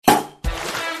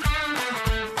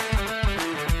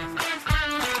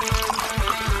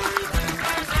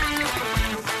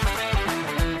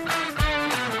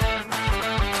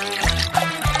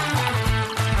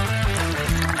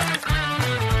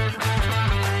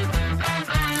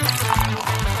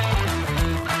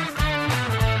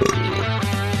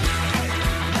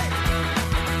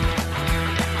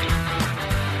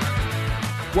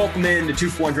Welcome in to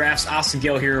 2-for-1 Drafts. Austin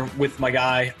Gayle here with my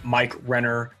guy, Mike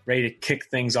Renner, ready to kick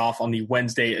things off on the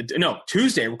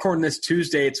Tuesday. Recording this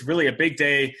Tuesday. It's really a big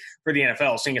day for the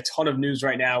NFL. Seeing a ton of news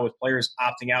right now with players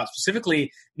opting out,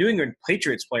 specifically New England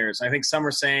Patriots players. I think some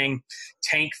are saying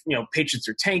Patriots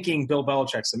are tanking. Bill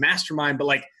Belichick's the mastermind.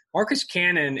 But Marcus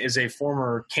Cannon is a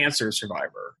former cancer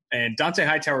survivor. And Dante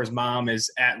Hightower's mom is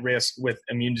at risk with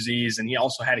immune disease. And he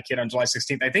also had a kid on July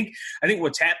 16th. I think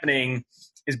what's happening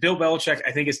is Bill Belichick,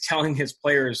 I think, is telling his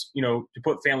players, to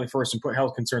put family first and put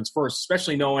health concerns first,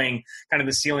 especially knowing kind of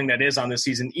the ceiling that is on this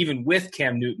season, even with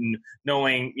Cam Newton,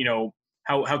 knowing,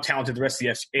 how talented the rest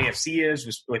of the AFC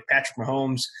is with Patrick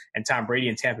Mahomes and Tom Brady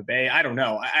in Tampa Bay. I don't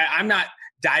know. I'm not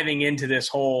diving into this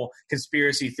whole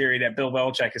conspiracy theory that Bill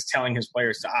Belichick is telling his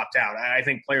players to opt out. I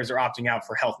think players are opting out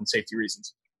for health and safety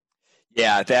reasons.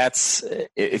 Yeah, that's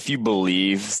if you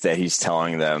believe that he's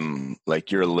telling them,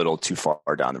 you're a little too far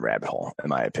down the rabbit hole, in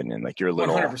my opinion. You're a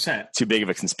little 100%. Too big of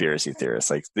a conspiracy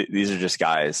theorist. These are just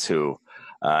guys who,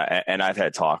 and I've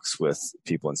had talks with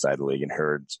people inside the league and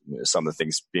heard some of the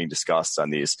things being discussed on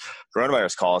these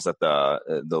coronavirus calls that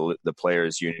the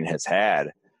players union has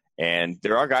had. And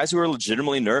there are guys who are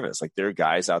legitimately nervous. There are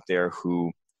guys out there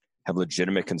who have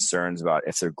legitimate concerns about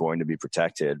if they're going to be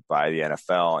protected by the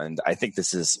NFL. And I think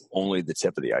this is only the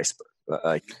tip of the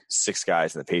iceberg. 6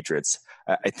 guys in the Patriots,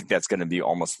 I think that's going to be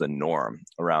almost the norm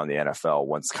around the NFL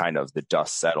once kind of the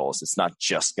dust settles. It's not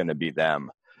just going to be them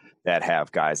that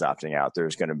have guys opting out.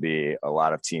 There's going to be a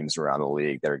lot of teams around the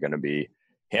league that are going to be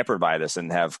hampered by this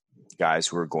and have guys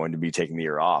who are going to be taking the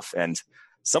year off. And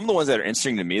some of the ones that are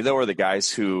interesting to me, though, are the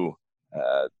guys who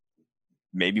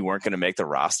maybe weren't going to make the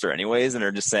roster anyways and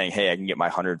are just saying, hey, I can get my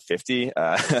 150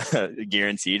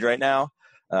 guaranteed right now.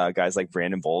 Guys like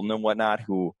Brandon Bolden and whatnot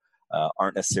who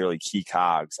aren't necessarily key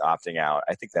cogs opting out.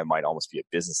 I think that might almost be a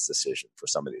business decision for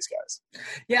some of these guys.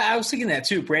 Yeah, I was thinking that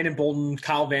too. Brandon Bolden,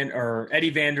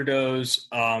 Eddie Vanderdoes,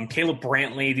 Caleb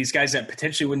Brantley, these guys that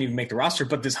potentially wouldn't even make the roster.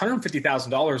 But this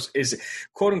 $150,000 is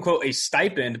quote unquote a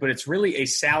stipend, but it's really a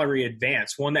salary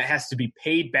advance, one that has to be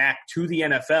paid back to the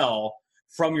NFL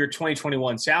from your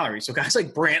 2021 salary. So guys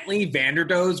like Brantley,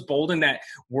 Vanderdoes, Bolden that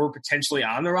were potentially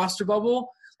on the roster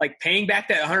bubble, paying back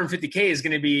that $150K is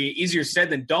going to be easier said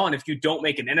than done if you don't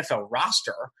make an NFL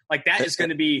roster. That is going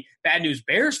to be bad news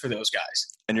bears for those guys.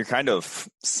 And you're kind of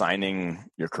signing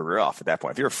your career off at that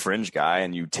point. If you're a fringe guy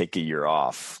and you take a year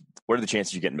off, what are the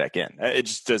chances you're getting back in? It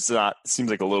just does not seems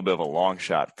like a little bit of a long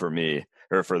shot for me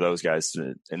or for those guys,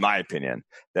 in my opinion,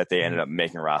 that they ended up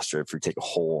making a roster if you take a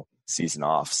whole season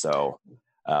off. So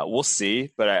we'll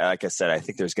see. But like I said, I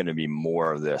think there's going to be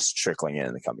more of this trickling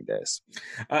in the coming days.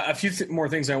 A few more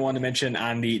things I wanted to mention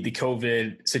on the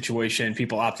COVID situation,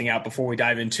 people opting out before we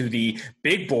dive into the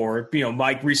big board.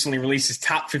 Mike recently released his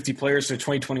top 50 players for the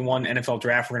 2021 NFL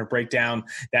draft. We're going to break down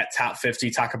that top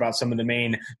 50, talk about some of the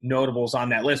main notables on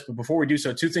that list. But before we do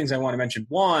so, 2 things I want to mention.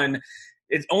 One,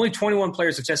 it's only 21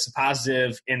 players have tested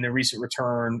positive in the recent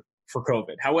return for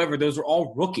COVID. However, those are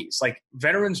all rookies.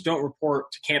 Veterans don't report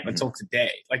to camp until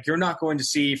today. You're not going to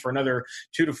see for another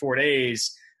 2 to 4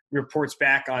 days reports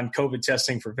back on COVID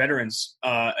testing for veterans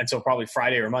until probably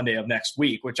Friday or Monday of next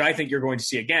week, which I think you're going to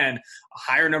see, again, a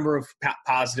higher number of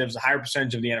positives, a higher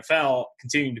percentage of the NFL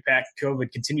continuing to impact.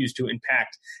 COVID continues to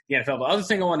impact the NFL. The other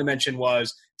thing I wanted to mention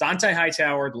was Dante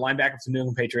Hightower, the linebacker for the New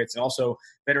England Patriots, and also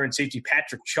veteran safety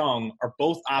Patrick Chung are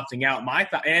both opting out.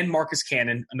 And Marcus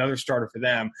Cannon, another starter for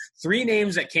them. 3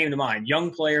 names that came to mind,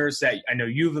 young players that I know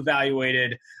you've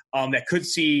evaluated that could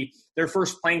see their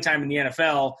first playing time in the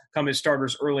NFL come as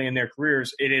starters early in their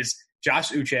careers. It is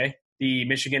Josh Uche, the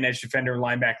Michigan edge defender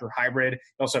linebacker hybrid. You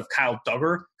also have Kyle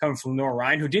Duggar coming from North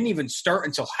Ryan, who didn't even start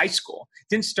until high school.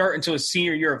 Didn't start until his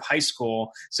senior year of high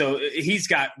school. So he's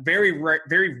got very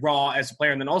raw as a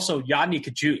player. And then also Yadni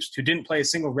Kajust, who didn't play a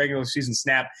single regular season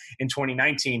snap in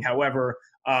 2019. However,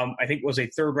 I think was a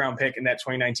 3rd-round pick in that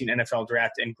 2019 NFL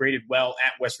draft and graded well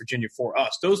at West Virginia for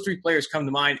us. Those 3 players come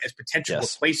to mind as potential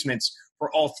replacements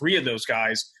for all 3 of those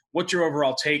guys. What's your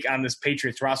overall take on this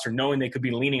Patriots roster, knowing they could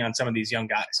be leaning on some of these young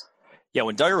guys? Yeah,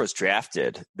 when Duggar was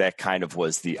drafted, that kind of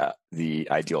was the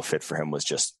ideal fit for him, was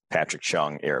just Patrick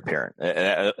Chung, heir apparent.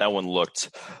 That one looked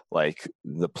like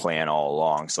the plan all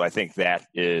along. So I think that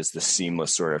is the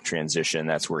seamless sort of transition.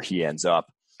 That's where he ends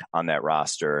up on that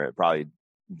roster. It probably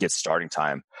gets starting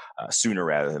time sooner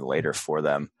rather than later for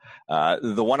them.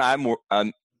 The one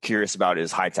I'm curious about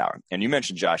is Hightower. And you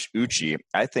mentioned Josh Uche.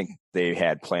 I think they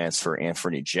had plans for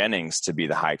Anthony Jennings to be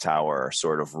the Hightower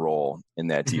sort of role in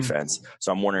that defense.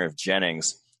 So I'm wondering if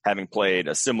Jennings, having played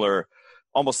a similar,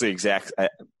 almost the exact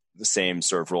the same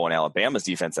sort of role in Alabama's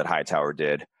defense that Hightower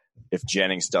did, if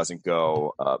Jennings doesn't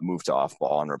go move to off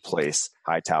ball and replace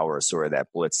Hightower as sort of that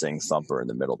blitzing thumper in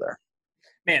the middle there.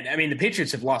 Man, I mean, the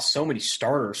Patriots have lost so many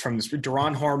starters from this.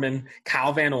 Duron Harmon,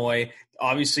 Kyle Van Noy,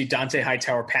 obviously Dante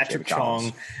Hightower, Patrick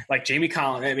Chung, like Jamie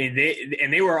Collins. I mean,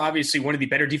 they were obviously one of the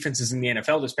better defenses in the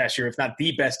NFL this past year, if not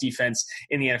the best defense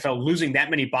in the NFL, losing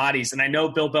that many bodies. And I know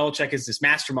Bill Belichick is this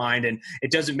mastermind, and it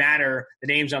doesn't matter the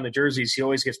names on the jerseys. He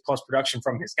always gets plus production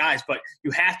from his guys. But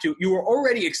you were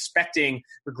already expecting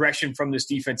regression from this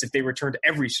defense if they returned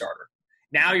every starter.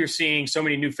 Now you're seeing so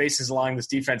many new faces along this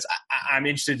defense. I'm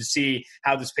interested to see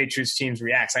how this Patriots team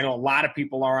reacts. I know a lot of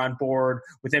people are on board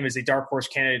with them as a dark horse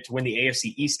candidate to win the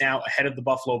AFC East now ahead of the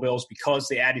Buffalo Bills because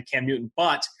they added Cam Newton.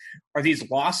 But are these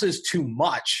losses too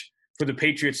much for the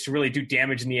Patriots to really do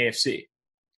damage in the AFC?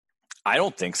 I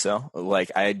don't think so.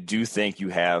 Like, I do think you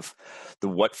have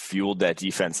what fueled that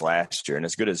defense last year. And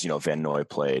as good as, Van Noy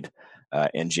played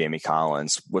and Jamie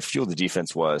Collins, what fueled the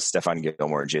defense was Stephon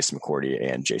Gilmore, Jason McCourty,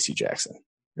 and J.C. Jackson.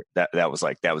 That was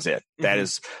it. Mm-hmm. That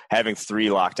is, having three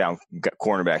lockdown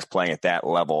cornerbacks playing at that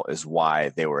level is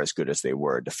why they were as good as they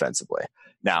were defensively.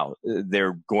 Now,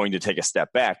 they're going to take a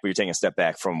step back, but you're taking a step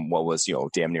back from what was,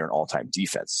 damn near an all-time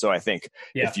defense. So I think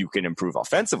if you can improve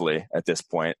offensively at this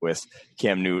point with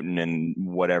Cam Newton and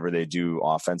whatever they do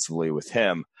offensively with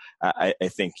him, I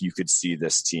think you could see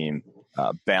this team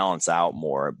balance out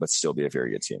more, but still be a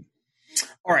very good team.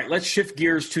 All right, let's shift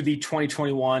gears to the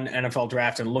 2021 NFL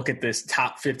Draft and look at this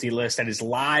top 50 list that is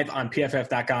live on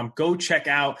PFF.com. Go check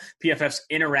out PFF's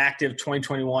interactive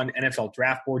 2021 NFL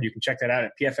Draft Board. You can check that out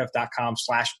at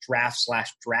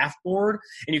PFF.com/draft/draft board.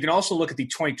 And you can also look at the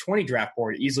 2020 Draft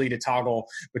Board, easily to toggle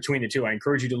between the two. I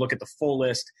encourage you to look at the full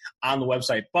list on the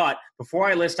website. But before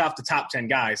I list off the top 10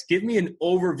 guys, give me an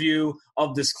overview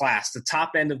of this class, the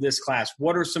top end of this class.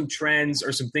 What are some trends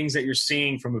or some things that you're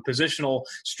seeing from a positional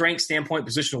strength standpoint,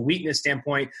 positional weakness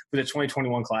standpoint for the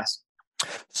 2021 class?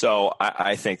 So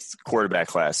I think the quarterback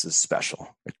class is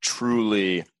special.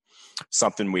 Truly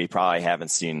something we probably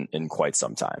haven't seen in quite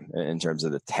some time in terms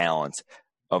of the talent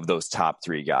of those top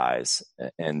three guys.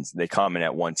 And they come in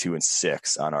at 1, 2, and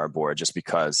 6 on our board just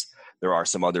because there are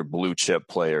some other blue chip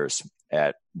players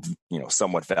at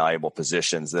somewhat valuable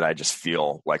positions that I just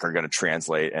feel like are going to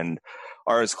translate and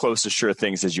are as close to sure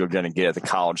things as you're going to get at the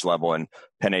college level. And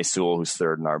Penn Sewell, who's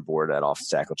 3rd on our board at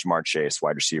offensive tackle, Jamar Chase,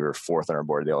 wide receiver, 4th on our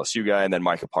board, the LSU guy, and then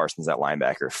Micah Parsons at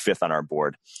linebacker, 5th on our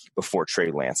board before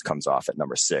Trey Lance comes off at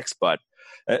number 6. But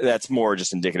that's more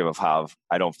just indicative of how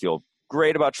I don't feel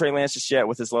great about Trey Lance just yet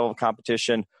with his level of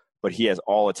competition, but he has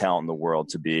all the talent in the world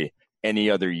to be any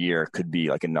other year could be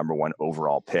like a number 1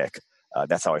 overall pick.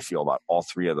 That's how I feel about all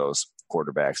three of those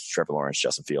quarterbacks, Trevor Lawrence,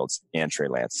 Justin Fields, and Trey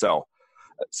Lance. So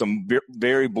some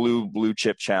very blue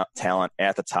chip talent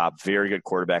at the top, very good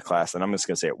quarterback class. And I'm just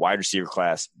going to say it, wide receiver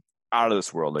class, out of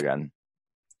this world again.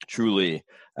 Truly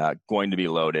going to be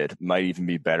loaded, might even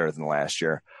be better than last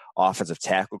year. Offensive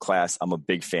tackle class, I'm a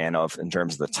big fan of in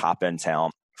terms of the top end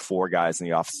talent. 4 guys in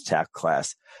the offensive tackle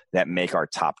class that make our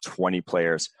top 20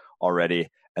 players already.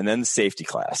 And then the safety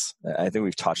class. I think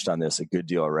we've touched on this a good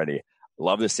deal already.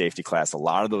 Love the safety class. A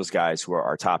lot of those guys who are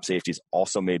our top safeties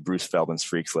also made Bruce Feldman's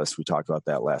Freaks list. We talked about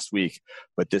that last week.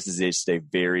 But this is just a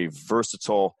very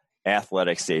versatile,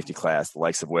 athletic safety class, the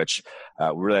likes of which we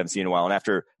really haven't seen in a while. And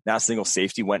after not a single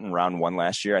safety went in round 1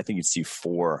 last year, I think you'd see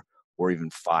 4 or even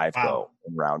 5 go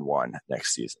in round 1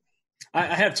 next season. I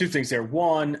have 2 things there.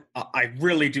 One, I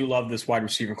really do love this wide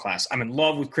receiver class. I'm in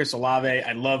love with Chris Olave.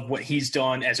 I love what he's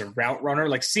done as a route runner.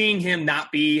 Like seeing him not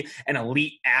be an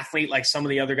elite athlete like some of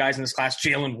the other guys in this class.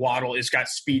 Jalen Waddle has got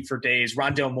speed for days.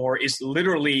 Rondale Moore is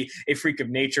literally a freak of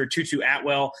nature. Tutu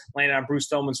Atwell landed on Bruce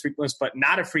Feldman's freak list, but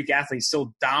not a freak athlete.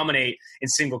 Still dominate in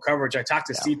single coverage. I talked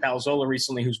to Steve Palazzolo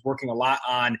recently, who's working a lot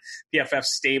on PFF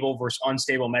stable versus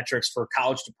unstable metrics for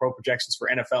college to pro projections for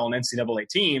NFL and NCAA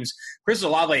teams. Chris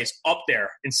Olave is up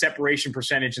there in separation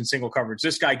percentage and single coverage.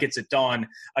 This guy gets it done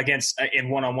against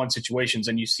in one-on-one situations,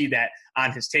 and you see that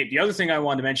on his tape. The other thing I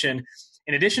wanted to mention,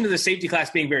 in addition to the safety class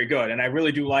being very good, and I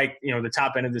really do like the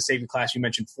top end of the safety class, you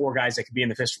mentioned 4 guys that could be in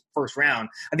the first round.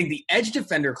 I think the edge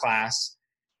defender class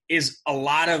is a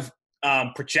lot of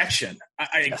projection.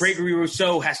 Gregory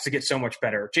Rousseau has to get so much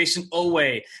better. Jason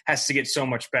Owe has to get so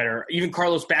much better. Even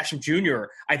Carlos Basham Jr.,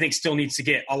 I think, still needs to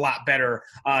get a lot better.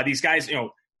 These guys,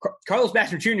 Carlos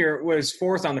Basham Jr. was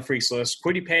 4th on the freaks list.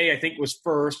 Kwity Paye, I think, was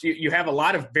 1st. You have a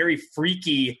lot of very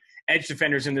freaky edge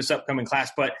defenders in this upcoming class,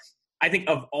 but I think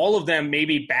of all of them,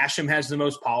 maybe Basham has the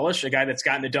most polish, a guy that's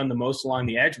gotten it done the most along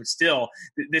the edge, but still,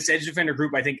 this edge defender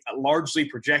group, I think, largely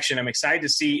projection. I'm excited to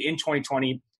see in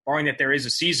 2020, barring that there is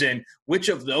a season, which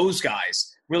of those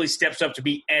guys really steps up to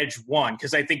be edge one?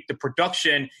 Because I think the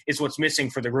production is what's missing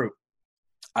for the group.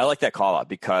 I like that call out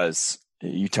because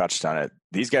you touched on it.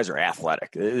 These guys are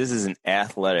athletic. This is an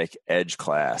athletic edge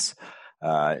class.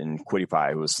 In Kwity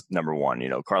Paye, who was number one,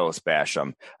 Carlos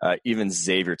Basham, even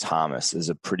Xavier Thomas is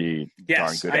a pretty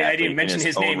darn good athlete. I didn't mention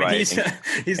his name. Right.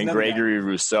 He's and Gregory guy.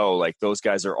 Rousseau, like those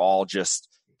guys are all just,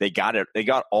 they got it. They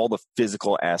got all the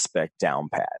physical aspect down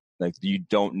pat. Like you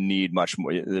don't need much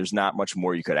more. There's not much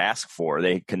more you could ask for.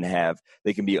 They can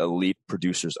be elite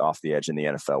producers off the edge in the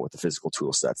NFL with the physical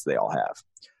tool sets they all have.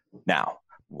 Now,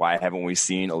 why haven't we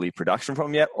seen elite production from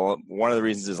them yet? Well, one of the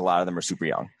reasons is a lot of them are super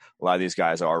young. A lot of these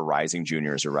guys are rising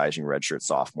juniors or rising redshirt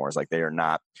sophomores. Like they are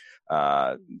not,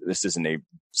 this isn't a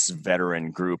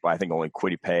veteran group. I think only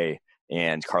Kwity Paye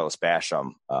and Carlos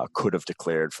Basham could have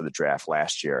declared for the draft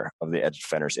last year of the edge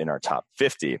defenders in our top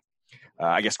 50.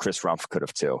 I guess Chris Rumpf could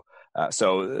have too.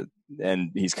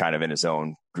 And he's kind of in his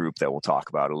own group that we'll talk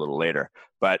about a little later.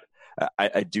 But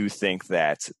I do think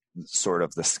that sort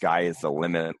of the sky is the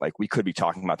limit. Like we could be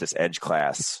talking about this edge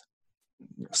class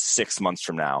 6 months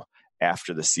from now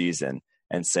after the season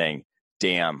and saying,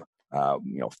 damn,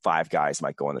 5 guys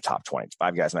might go in the top 20,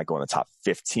 5 guys might go in the top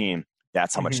 15.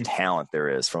 That's how much talent there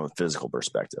is from a physical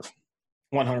perspective.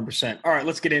 100%. All right,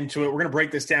 let's get into it. We're going to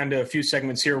break this down to a few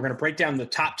segments here. We're going to break down the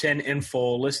top 10 in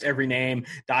full, list every name,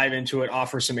 dive into it,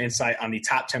 offer some insight on the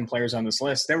top 10 players on this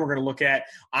list. Then we're going to look at,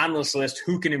 on this list,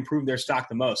 who can improve their stock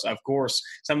the most. Of course,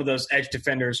 some of those edge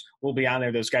defenders will be on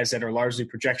there, those guys that are largely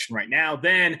projection right now.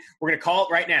 Then we're going to call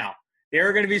it right now. There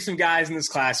are going to be some guys in this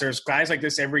class. There's guys like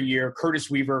this every year.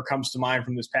 Curtis Weaver comes to mind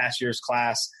from this past year's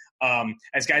class.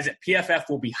 As guys that PFF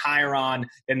will be higher on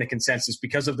than the consensus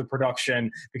because of the production,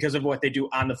 because of what they do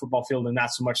on the football field, and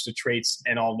not so much the traits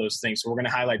and all those things. So we're going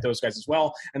to highlight those guys as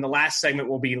well. And the last segment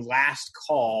will be last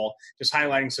call, just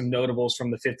highlighting some notables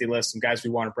from the 50 list, some guys we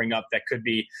want to bring up that could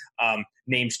be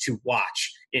names to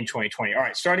watch in 2020. All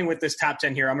right, starting with this top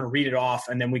 10 here, I'm going to read it off,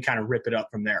 and then we kind of rip it up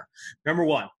from there. Number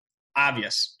 1.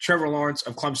 Obvious. Trevor Lawrence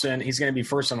of Clemson. He's going to be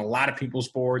first on a lot of people's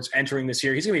boards entering this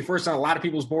year. He's going to be first on a lot of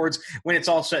people's boards when it's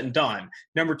all said and done.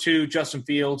 Number 2, Justin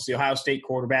Fields, the Ohio State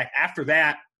quarterback. After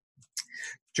that,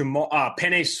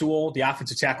 Penn Sewell, the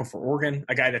offensive tackle for Oregon,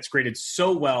 a guy that's graded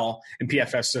so well in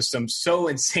PFF systems. So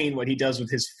insane what he does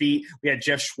with his feet. We had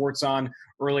Jeff Schwartz on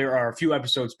earlier, or a few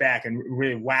episodes back, and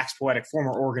really waxed poetic,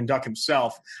 former Oregon Duck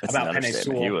himself, about Penn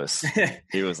Sewell. He was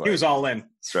he was all in.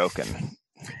 Stroking.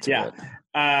 Yeah.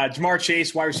 Jamar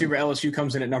Chase, wide receiver LSU,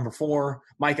 comes in at number 4.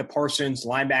 Micah Parsons,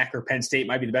 linebacker, Penn State,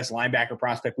 might be the best linebacker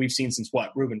prospect we've seen since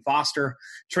Reuben Foster.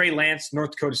 Trey Lance,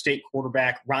 North Dakota State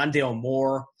quarterback. Rondale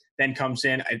Moore then comes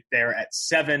in there at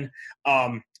 7.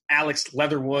 Alex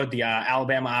Leatherwood, the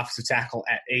Alabama offensive tackle,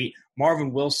 at 8.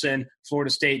 Marvin Wilson,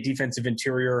 Florida State defensive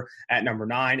interior, at number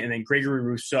 9. And then Gregory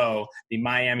Rousseau, the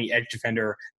Miami edge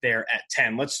defender, there at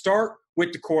 10. Let's start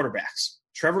with the quarterbacks.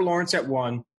 Trevor Lawrence at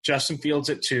 1, Justin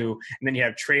Fields at 2, and then you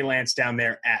have Trey Lance down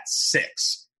there at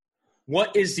 6.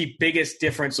 What is the biggest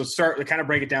difference? Let's kind of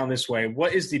break it down this way.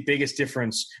 What is the biggest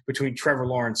difference between Trevor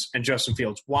Lawrence and Justin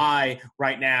Fields? Why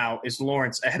right now is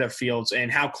Lawrence ahead of Fields,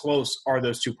 and how close are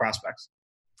those two prospects?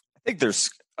 I think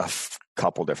there's a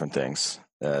couple different things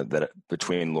that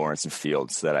between Lawrence and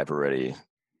Fields that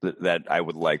I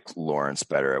would like Lawrence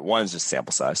better at. One is just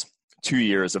sample size. 2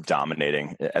 years of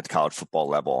dominating at the college football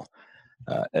level,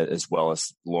 as well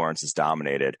as Lawrence has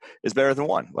dominated, is better than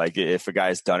 1. Like if a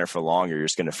guy's done it for longer, you're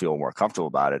just going to feel more comfortable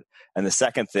about it. And the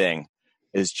second thing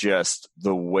is just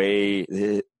the way,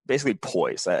 basically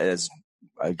poise, is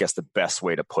I guess the best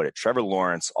way to put it. Trevor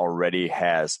Lawrence already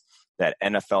has that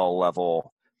NFL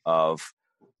level of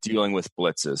dealing with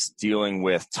blitzes, dealing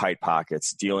with tight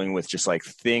pockets, dealing with just like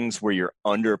things where you're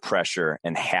under pressure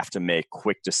and have to make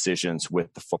quick decisions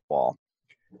with the football.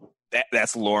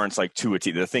 That's Lawrence like to a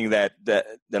T. The thing that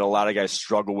a lot of guys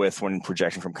struggle with when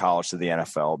projecting from college to the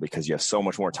NFL, because you have so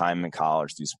much more time in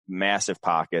college, these massive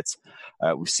pockets.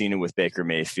 We've seen it with Baker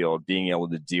Mayfield, being able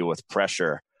to deal with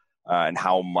pressure and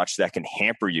how much that can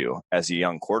hamper you as a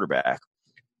young quarterback.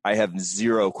 I have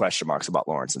zero question marks about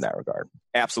Lawrence in that regard.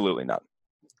 Absolutely none.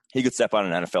 He could step on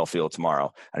an NFL field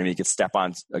tomorrow. I mean, he could step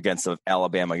on against the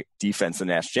Alabama defense in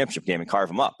the national championship game and carve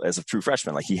him up as a true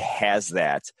freshman. Like he has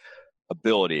that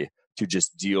ability to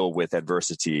just deal with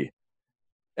adversity,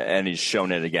 and he's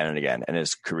shown it again and again in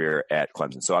his career at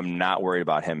Clemson. So I'm not worried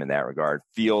about him in that regard.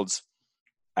 Fields,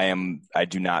 I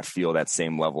do not feel that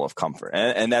same level of comfort.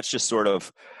 And that's just sort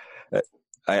of,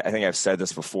 I think I've said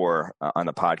this before on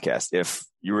the podcast. If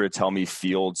you were to tell me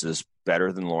Fields is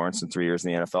better than Lawrence in 3 years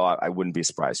in the NFL, I wouldn't be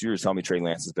surprised. If you were to tell me Trey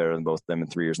Lance is better than both of them in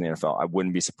 3 years in the NFL, I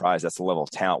wouldn't be surprised. That's the level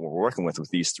of talent we're working with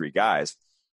these 3 guys.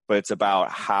 but it's about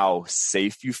how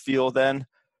safe you feel then,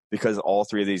 because all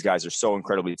three of these guys are so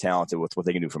incredibly talented with what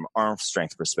they can do from arm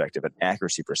strength perspective and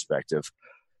accuracy perspective,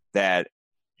 that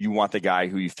you want the guy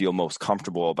who you feel most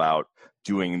comfortable about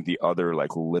doing the other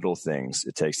like little things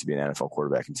it takes to be an NFL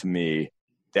quarterback. And to me,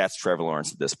 that's Trevor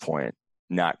Lawrence at this point.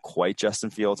 Not quite Justin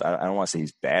Fields. I don't want to say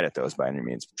he's bad at those by any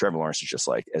means. But Trevor Lawrence is just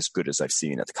like as good as I've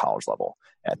seen at the college level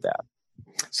at that.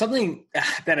 Something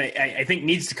that I think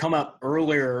needs to come up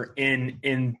earlier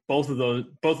in both of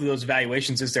those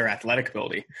evaluations is their athletic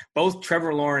ability. Both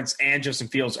Trevor Lawrence and Justin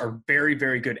Fields are very,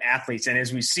 very good athletes. And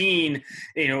as we've seen,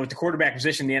 with the quarterback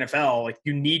position in the NFL, like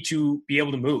you need to be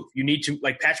able to move. You need to,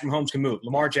 like Patrick Mahomes can move.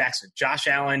 Lamar Jackson, Josh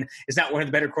Allen is not one of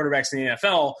the better quarterbacks in the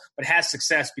NFL, but has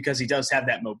success because he does have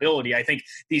that mobility. I think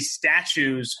these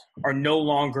statues are no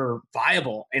longer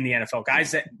viable in the NFL.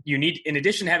 Guys that you need, in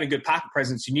addition to having good pocket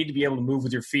presence, you need to be able to move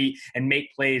with your feet and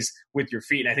make plays with your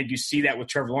feet. And I think you see that with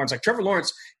Trevor Lawrence. Like Trevor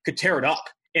Lawrence could tear it up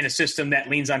in a system that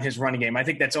leans on his running game. I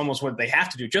think that's almost what they have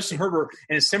to do. Justin Herbert,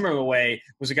 in a similar way,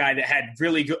 was a guy that had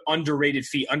really good underrated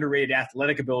feet, underrated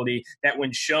athletic ability that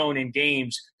when shown in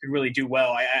games could really do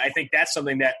well. I think that's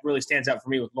something that really stands out for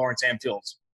me with Lawrence and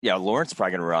Fields. Yeah, Lawrence is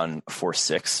probably going to run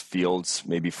 4.6, Fields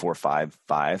maybe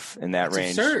 4.55 in that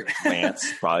range. Absurd.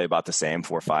 Lance probably about the same,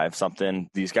 4.5 something.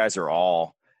 These guys are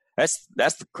all that's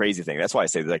the crazy thing. That's why I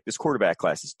say like this quarterback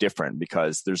class is different,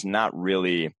 because there's not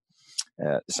really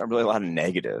a lot of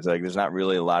negatives. Like there's not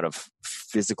really a lot of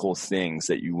physical things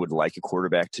that you would like a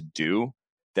quarterback to do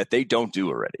that they don't do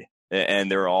already.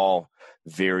 And they're all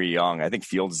very young. I think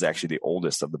Fields is actually the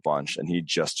oldest of the bunch, and he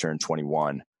just turned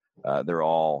 21. They're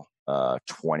all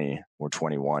 20 or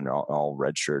 21, all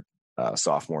redshirt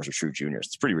sophomores or true juniors.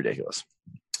 It's pretty ridiculous.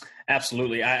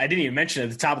 Absolutely. I didn't even mention it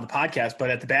at the top of the podcast, but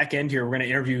at the back end here, we're going to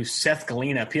interview Seth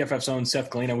Galina, PFF's own Seth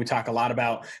Galina. We talk a lot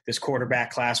about this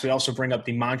quarterback class. We also bring up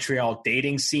the Montreal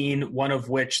dating scene, one of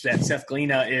which that Seth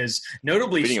Galina is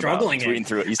notably struggling in.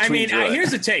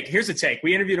 Here's the take.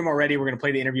 We interviewed him already. We're going to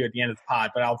play the interview at the end of the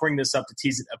pod, but I'll bring this up to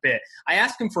tease it a bit. I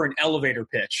asked him for an elevator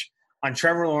pitch on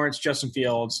Trevor Lawrence, Justin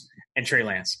Fields, and Trey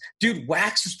Lance. Dude,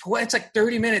 it's like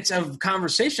 30 minutes of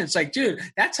conversation. It's like, dude,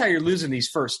 that's how you're losing these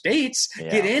first dates.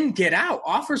 Yeah. Get in, get out.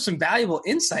 Offer some valuable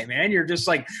insight, man. You're just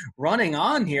like running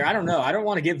on here. I don't know. I don't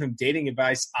want to give him dating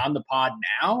advice on the pod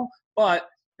now, but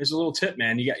there's a little tip,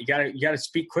 man. You got to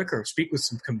speak quicker, speak with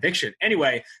some conviction.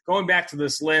 Anyway, going back to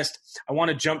this list, I want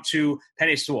to jump to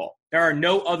Penny Sewell. There are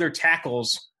no other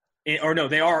tackles. There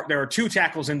are two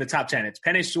tackles in the top 10. It's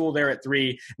Penny Sewell there at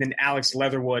 3, and then Alex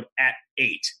Leatherwood at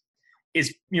 8.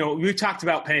 We've talked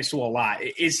about Penny Sewell a lot.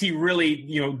 Is he really,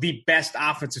 the best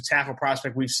offensive tackle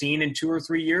prospect we've seen in 2 or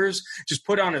 3 years? Just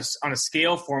put on a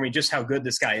scale for me just how good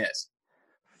this guy is.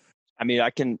 I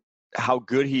mean, how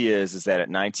good he is that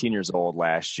at 19 years old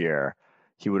last year,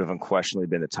 he would have unquestionably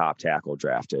been the top tackle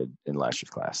drafted in last year's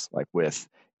class, like with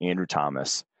Andrew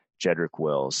Thomas, Jedrick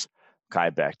Wills, Kai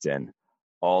Becton,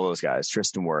 all those guys,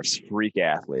 Tristan Wirfs, freak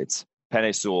athletes.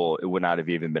 Penny Sewell, it would not have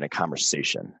even been a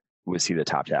conversation. Was he the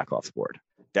top tackle off the board?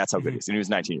 That's how good he is. And he was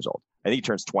 19 years old. I think he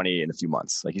turns 20 in a few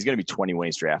months. Like he's going to be 20 when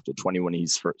he's drafted, 20 when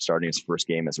he's starting his first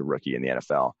game as a rookie in the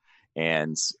NFL.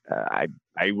 And I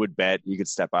would bet he could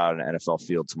step out on an NFL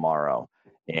field tomorrow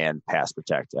and pass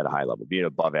protect at a high level, be an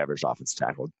above average offensive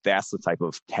tackle. That's the type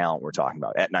of talent we're talking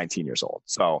about at 19 years old.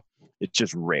 So it's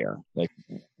just rare. Like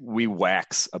we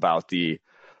wax about the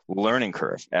learning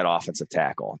curve at offensive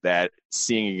tackle, that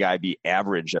seeing a guy be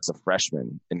average as a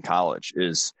freshman in college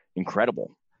is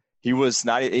incredible. He was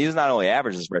not only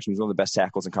average as a freshman, he was one of the best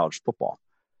tackles in college football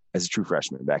as a true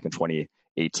freshman back in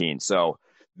 2018. So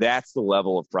that's the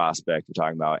level of prospect we're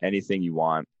talking about. Anything you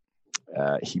want,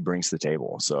 he brings to the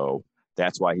table. So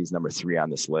that's why he's number 3 on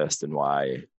this list, and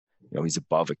why he's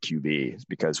above a QB,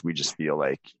 because we just feel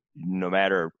like no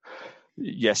matter.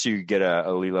 Yes, you get a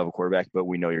elite level quarterback, but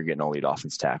we know you're getting a elite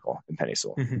offense tackle in Penny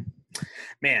Sewell. Mm-hmm.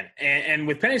 Man, and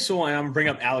with Penny Sewell, and I'm going to bring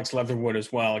up Alex Leatherwood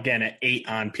as well, again, at 8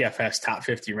 on PFF's top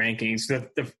 50 rankings.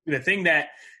 The thing that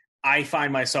I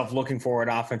find myself looking for at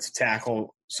offensive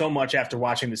tackle so much after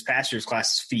watching this past year's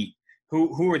class is feet.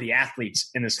 Who are the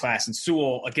athletes in this class? And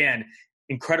Sewell, again,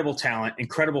 incredible talent,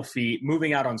 incredible feet.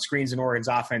 Moving out on screens in Oregon's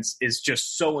offense is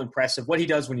just so impressive. What he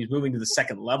does when he's moving to the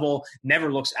second level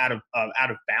never looks out of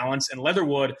balance. And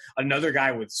Leatherwood, another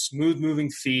guy with smooth moving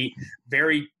feet,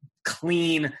 very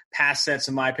clean pass sets,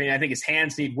 in my opinion. I think his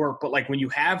hands need work, but like when you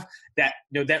have that,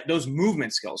 those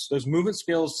movement skills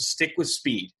to stick with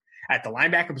speed at the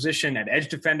linebacker position, at edge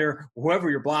defender, whoever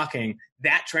you're blocking,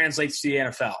 that translates to the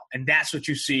NFL. And that's what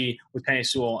you see with Penny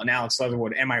Sewell and Alex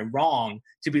Leatherwood. Am I wrong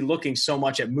to be looking so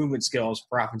much at movement skills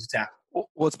for offensive tackle?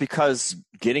 Well, it's because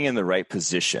getting in the right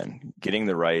position, getting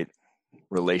the right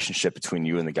relationship between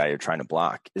you and the guy you're trying to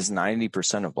block is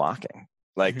 90% of blocking.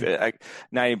 Like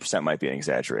 90% might be an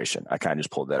exaggeration. I kind of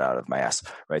just pulled that out of my ass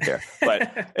right there.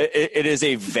 But it is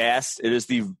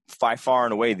by far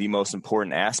and away the most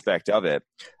important aspect of it.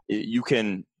 You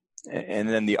can, and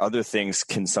then the other things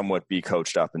can somewhat be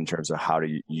coached up in terms of how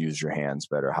to use your hands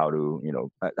better, how to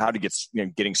get,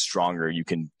 getting stronger. You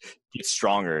can get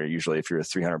stronger usually if you're a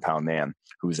 300-pound man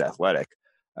who's athletic.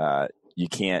 You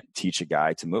can't teach a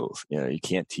guy to move. You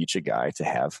can't teach a guy to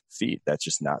have feet. That's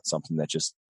just not something that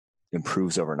just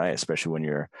improves overnight, especially when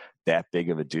you're that big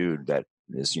of a dude that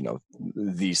is,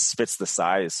 fits the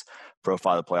size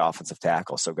profile to play offensive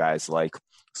tackle. So guys like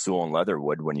Sewell and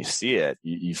Leatherwood, when you see it,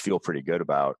 you feel pretty good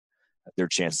about their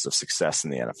chances of success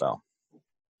in the NFL.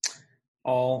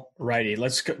 All righty.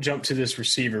 Let's jump to this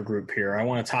receiver group here. I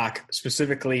want to talk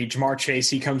specifically Ja'Marr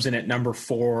Chase. He comes in at number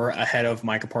 4 ahead of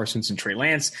Micah Parsons and Trey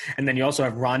Lance. And then you also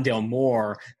have Rondale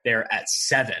Moore there at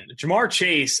 7. Ja'Marr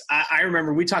Chase, I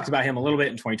remember we talked about him a little bit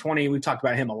in 2020. We talked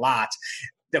about him a lot.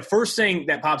 The first thing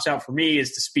that pops out for me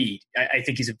is the speed. I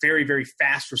think he's a very, very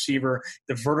fast receiver.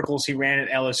 The verticals he ran at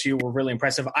LSU were really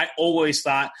impressive. I always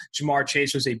thought Ja'Marr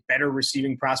Chase was a better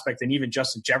receiving prospect than even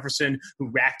Justin Jefferson, who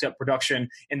racked up production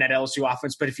in that LSU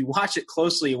offense. But if you watch it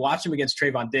closely, you watch him against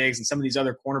Trayvon Diggs and some of these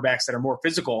other cornerbacks that are more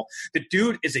physical, the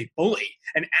dude is a bully,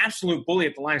 an absolute bully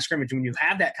at the line of scrimmage. When you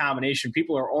have that combination,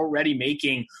 people are already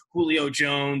making Julio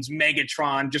Jones,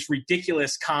 Megatron, just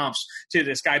ridiculous comps to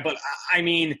this guy. But I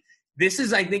mean, this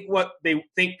is, I think, what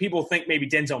people think maybe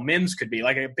Denzel Mims could be,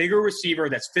 like a bigger receiver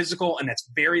that's physical and that's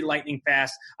very lightning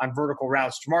fast on vertical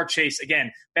routes. Ja'Marr Chase,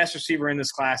 again, best receiver in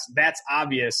this class. That's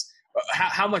obvious.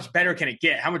 How much better can it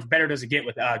get? How much better does it get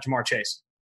with Ja'Marr Chase?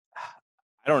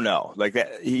 I don't know. Like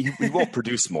that, he will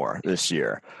produce more this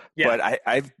year. Yeah. But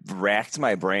I've racked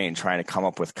my brain trying to come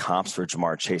up with comps for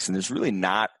Ja'Marr Chase, and there's really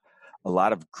not a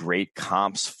lot of great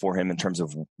comps for him in terms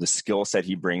of the skill set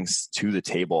he brings to the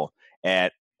table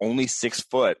at only 6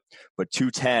 foot, but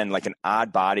 210, like an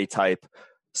odd body type.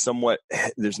 Somewhat,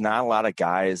 there's not a lot of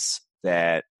guys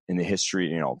that in the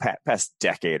history, past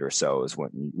decade or so is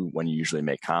when you usually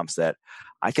make comps that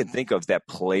I can think of that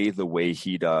play the way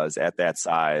he does at that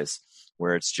size,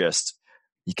 where it's just,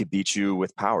 he could beat you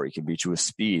with power. He can beat you with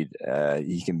speed.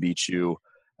 He can beat you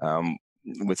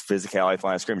with physicality,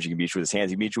 line of scrimmage. He can beat you with his hands.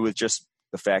 He can beat you with just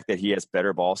the fact that he has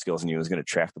better ball skills and he was going to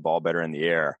track the ball better in the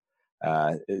air.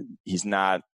 He's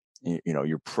not,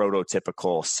 your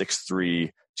prototypical 6'3",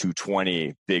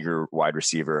 220 bigger wide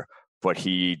receiver, but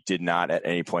he did not at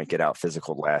any point get out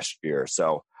physical last year.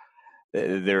 So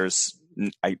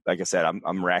like I said,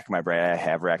 I'm racking my brain. I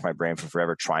have racked my brain for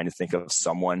forever trying to think of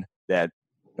someone that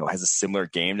has a similar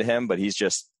game to him, but he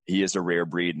is a rare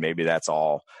breed. Maybe that's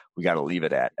all we got to leave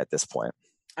it at this point.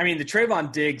 I mean, the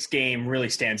Trayvon Diggs game really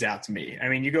stands out to me. I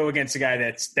mean, you go against a guy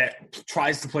that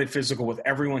tries to play physical with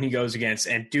everyone he goes against,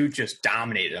 and dude just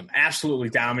dominated him, absolutely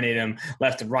dominated him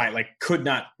left and right. Like, could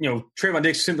not, Trayvon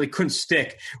Diggs simply couldn't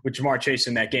stick with Ja'Marr Chase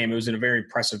in that game. It was a very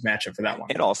impressive matchup for that one.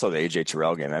 And also the AJ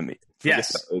Terrell game. I mean,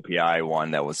 yes, the OPI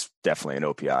one, that was definitely an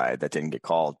OPI that didn't get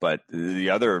called, but the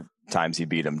other times he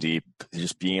beat him deep,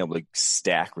 just being able to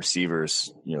stack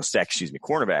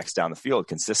cornerbacks down the field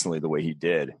consistently the way he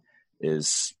did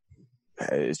is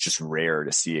just rare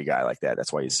to see a guy like that.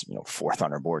 That's why he's 4th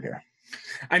on our board here.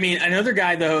 I mean, another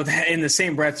guy, though, that in the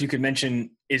same breath you could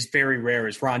mention is very rare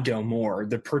is Rondale Moore,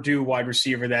 the Purdue wide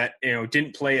receiver that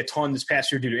didn't play a ton this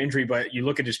past year due to injury, but you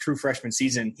look at his true freshman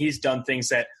season, he's done things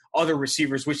that other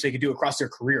receivers wish they could do across their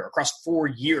career, across 4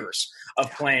 years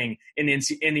of playing in the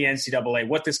NCAA.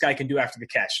 What this guy can do after the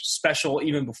catch, special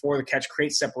even before the catch,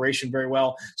 creates separation very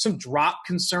well. Some drop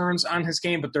concerns on his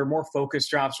game, but they're more focused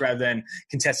drops rather than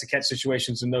contested catch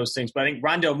situations and those things. But I think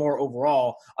Rondale Moore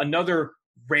overall, another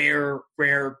rare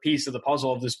piece of the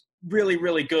puzzle of this really,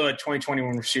 really good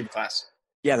 2021 receiver class.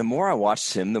 Yeah, the more I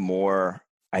watched him, the more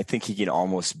I think he can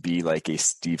almost be like a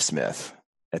Steve Smith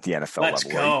at the NFL Let's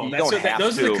level. Let's go.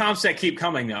 Those are the comps that keep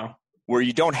coming, though. Where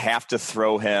you don't have to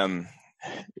throw him.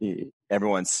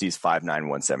 Everyone sees 5'9",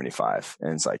 175,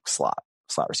 and it's like slot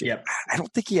receiver. Yep. I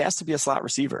don't think he has to be a slot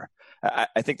receiver.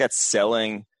 I think that's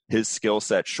selling his skill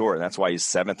set short, and that's why he's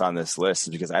 7th on this list, is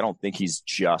because I don't think he's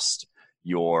just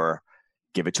your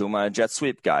give it to him on a jet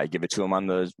sweep guy, give it to him on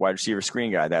the wide receiver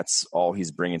screen guy. That's all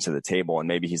he's bringing to the table, and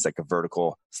maybe he's like a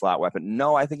vertical slot weapon.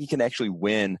 No, I think he can actually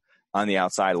win on the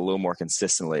outside a little more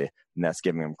consistently, and that's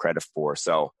giving him credit for.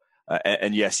 So,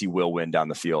 and yes, he will win down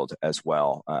the field as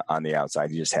well on the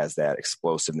outside. He just has that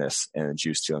explosiveness and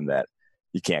juice to him that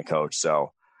you can't coach.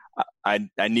 So I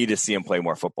need to see him play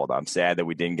more football, though. I'm sad that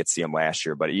we didn't get to see him last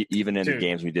year, but even in the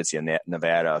games we did see in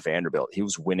Nevada, Vanderbilt, he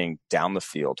was winning down the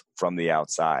field from the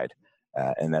outside.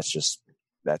 And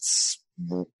that's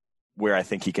where I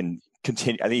think he can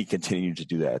continue. I think he continued to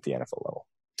do that at the NFL level.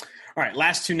 All right,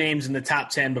 last two names in the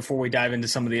top 10 before we dive into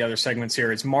some of the other segments here.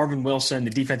 It's Marvin Wilson, the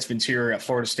defensive interior at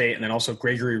Florida State, and then also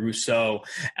Gregory Rousseau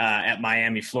at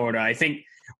Miami, Florida. I think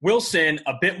Wilson,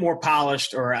 a bit more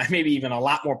polished, or maybe even a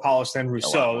lot more polished than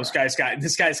Rousseau. This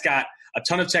guy's got a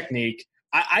ton of technique.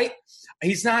 I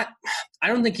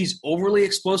don't think he's overly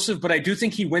explosive, but I do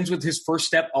think he wins with his first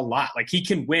step a lot. Like, he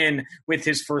can win with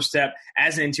his first step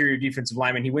as an interior defensive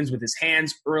lineman. He wins with his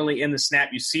hands early in the snap.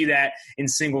 You see that in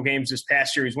single games this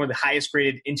past year. He's one of the highest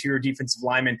graded interior defensive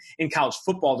linemen in college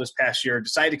football this past year.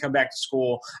 Decided to come back to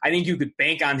school. I think you could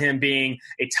bank on him being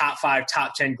a top 5,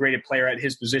 top 10 graded player at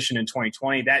his position in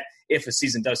 2020. That, if a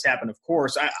season does happen, of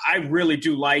course. I really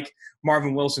do like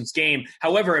Marvin Wilson's game.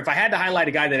 However, if I had to highlight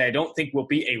a guy that I don't think will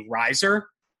be a riser,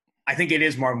 I think it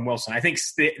is Marvin Wilson. I think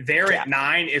there at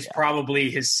 9 is probably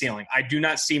his ceiling. I do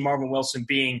not see Marvin Wilson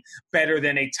being better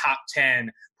than a top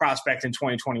 10 prospect in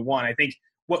 2021. I think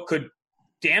what could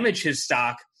damage his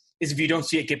stock is if you don't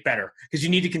see it get better, because you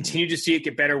need to continue to see it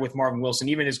get better with Marvin Wilson.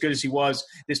 Even as good as he was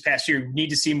this past year, you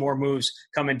need to see more moves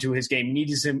come into his game. You need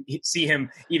to see him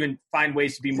even find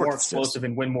ways to be more explosive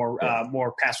and win more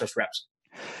pass rush reps.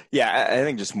 Yeah, I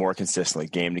think just more consistently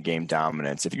game-to-game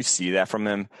dominance. If you see that from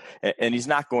him, and he's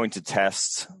not going to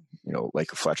test,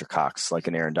 like a Fletcher Cox, like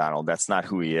an Aaron Donald. That's not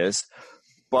who he is.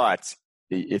 But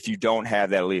if you don't have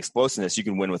that elite explosiveness, you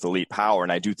can win with elite power.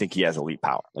 And I do think he has elite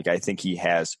power. Like, I think he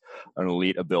has an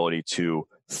elite ability to,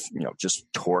 just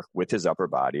torque with his upper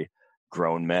body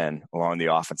grown men along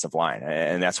the offensive line.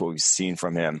 And that's what we've seen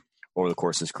from him over the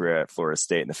course of his career at Florida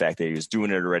State. And the fact that he was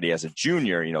doing it already as a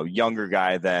junior, younger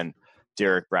guy than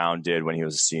Derek Brown did when he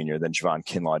was a senior, then Javon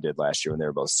Kinlaw did last year when they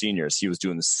were both seniors. He was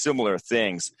doing the similar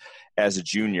things as a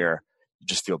junior. You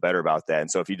just feel better about that. And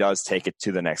so if he does take it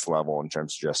to the next level in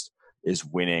terms of just is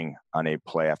winning on a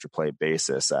play after play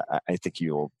basis, I think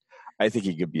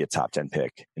he could be a top 10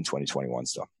 pick in 2021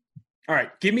 still. All right.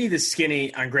 Give me the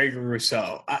skinny on Gregory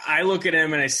Rousseau. I look at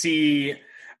him and I see,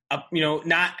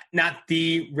 not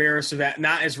the rarest of that,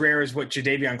 not as rare as what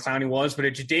Jadeveon Clowney was, but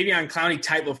a Jadeveon Clowney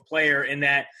type of player in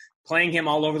that, playing him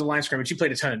all over the line of scrimmage. He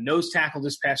played a ton of nose tackle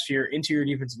this past year, interior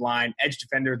defensive line, edge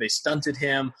defender. They stunted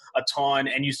him a ton,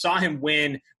 and you saw him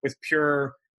win with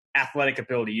pure athletic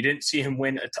ability. You didn't see him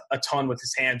win a ton with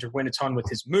his hands or win a ton with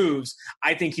his moves.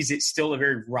 I think he's still a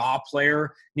very raw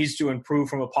player, needs to improve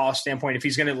from a polish standpoint. If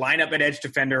he's going to line up at edge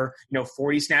defender,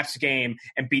 40 snaps a game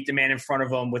and beat the man in front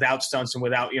of him without stunts and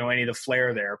without, any of the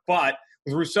flair there. But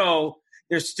with Rousseau,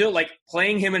 there's still,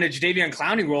 playing him in a Jadeveon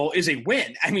Clowney role is a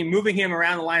win. I mean, moving him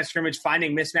around the line of scrimmage,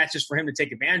 finding mismatches for him to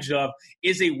take advantage of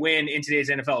is a win in today's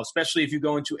NFL, especially if you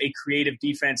go into a creative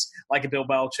defense like a Bill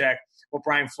Belichick, what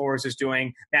Brian Flores is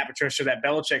doing, Matt Patricia, that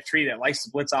Belichick tree that likes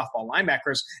to blitz off-ball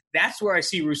linebackers. That's where I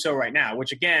see Rousseau right now,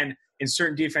 which, again, in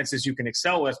certain defenses you can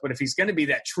excel with. But if he's going to be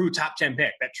that true top 10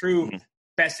 pick, that true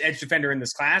best edge defender in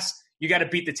this class, you got to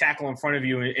beat the tackle in front of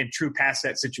you in true pass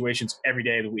set situations every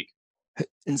day of the week.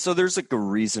 And so there's a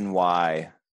reason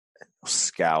why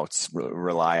scouts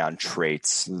rely on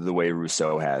traits the way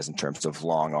Rousseau has in terms of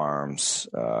long arms,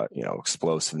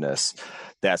 explosiveness,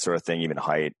 that sort of thing, even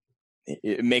height.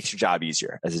 It makes your job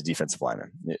easier as a defensive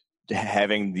lineman.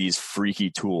 Having these freaky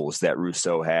tools that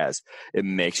Rousseau has, it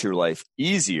makes your life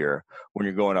easier when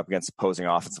you're going up against opposing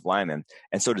offensive linemen.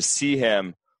 And so to see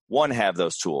him, one, have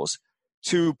those tools,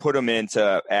 two, put him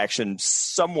into action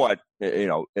somewhat,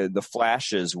 the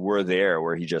flashes were there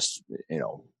where he just,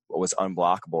 was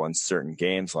unblockable in certain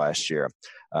games last year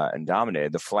and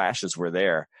dominated. The flashes were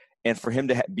there. And for him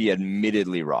to be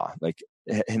admittedly raw, like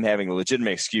him having a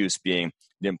legitimate excuse being,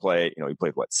 he didn't play, he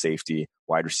played safety,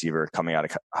 wide receiver coming out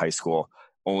of high school,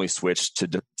 only switched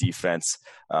to defense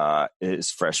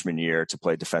his freshman year to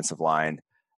play defensive line.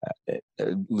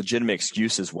 Legitimate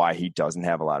excuses why he doesn't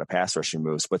have a lot of pass rushing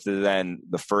moves, but then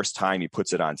the first time he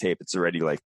puts it on tape, it's already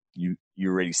you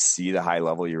already see the high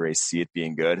level, you already see it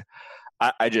being good.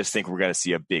 I just think we're going to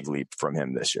see a big leap from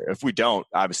him this year. If we don't,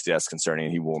 obviously that's concerning.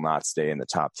 He will not stay in the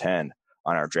top 10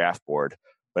 on our draft board,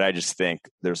 but I just think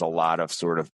there's a lot of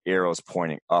sort of arrows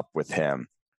pointing up with him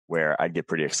where I'd get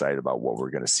pretty excited about what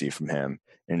we're going to see from him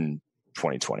in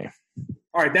 2020.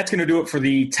 All right, that's going to do it for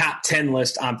the top 10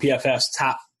 list on PFF's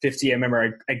top 50.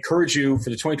 Remember, I encourage you for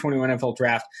the 2021 NFL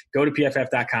Draft, go to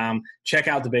PFF.com, check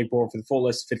out the big board for the full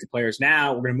list of 50 players.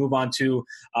 Now we're going to move on to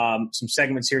some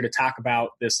segments here to talk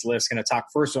about this list. Going to talk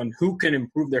first on who can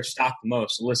improve their stock the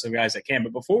most, a list of guys that can.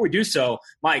 But before we do so,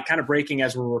 Mike, kind of breaking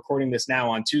as we're recording this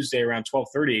now on Tuesday around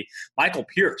 12:30, Michael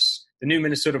Pierce, the new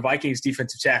Minnesota Vikings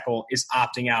defensive tackle, is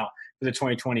opting out for the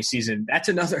 2020 season. That's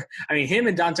another. I mean, him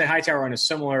and Dante Hightower are on a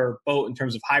similar boat in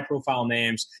terms of high-profile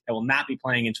names that will not be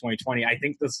playing in 2020. I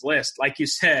think this list, like you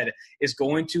said, is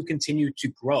going to continue to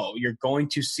grow. You're going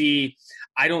to see,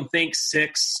 I don't think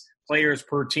 6 players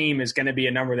per team is going to be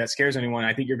a number that scares anyone.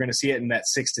 I think you're going to see it in that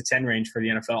 6 to 10 range for the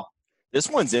NFL. This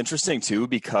one's interesting too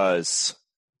because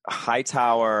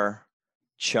Hightower,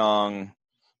 Chung,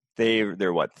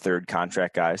 they're what, third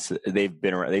contract guys.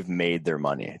 They've made their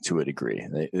money to a degree.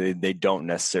 They don't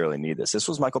necessarily need this. This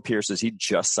was Michael Pierce's. He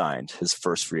just signed his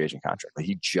first free agent contract.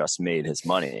 He just made his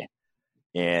money,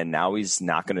 and now he's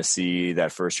not going to see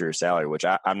that first year salary, which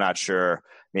I'm not sure.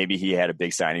 Maybe he had a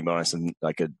big signing bonus and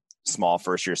like a small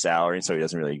first year salary, so he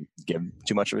doesn't really give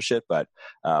too much of a shit. But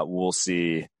we'll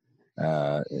see.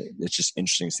 It's just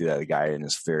interesting to see that the guy in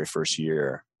his very first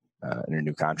year in a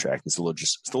new contract is a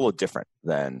little different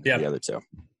than the other two.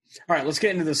 All right, let's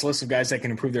get into this list of guys that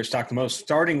can improve their stock the most,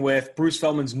 starting with Bruce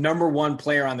Feldman's number 1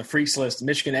 player on the Freaks list,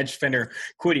 Michigan edge defender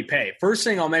Kwity Paye. First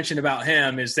thing I'll mention about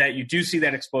him is that you do see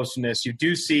that explosiveness. You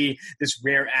do see this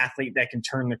rare athlete that can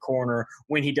turn the corner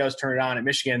when he does turn it on at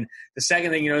Michigan. The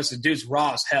second thing you notice is the dude's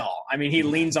raw as hell. I mean, he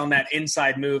leans on that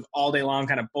inside move all day long,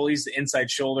 kind of bullies the inside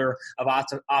shoulder of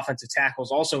offensive tackles.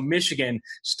 Also, Michigan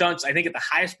stunts, I think, at the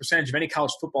highest percentage of any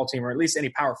college football team, or at least any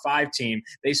Power 5 team.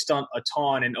 They stunt a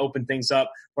ton and open things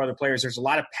up for other players. There's a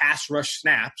lot of pass rush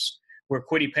snaps where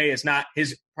Kwity Paye is not,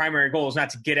 his primary goal is not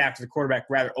to get after the quarterback,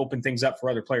 rather open things up for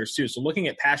other players too. So looking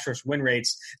at pass rush win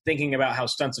rates, thinking about how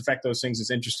stunts affect those things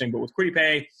is interesting. But with Kwity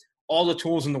Paye, all the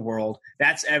tools in the world,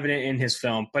 that's evident in his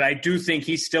film. But I do think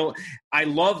I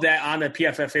love that on the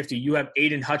PFF 50, you have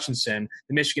Aiden Hutchinson,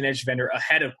 the Michigan edge defender,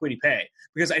 ahead of Kwity Paye,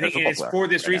 because I think it's for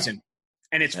this reason.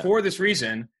 And it's for this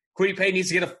reason. Kwity Paye needs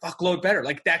to get a fuckload better.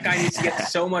 Like, that guy needs to get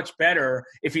so much better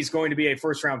if he's going to be a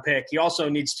first-round pick. He also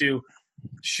needs to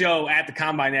show at the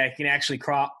combine that he can actually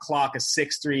clock a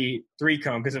 6.3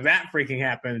 cone, because if that freaking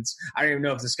happens, I don't even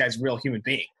know if this guy's a real human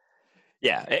being.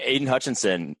 Yeah, Aiden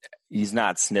Hutchinson, he's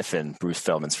not sniffing Bruce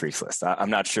Feldman's Freaks list. I'm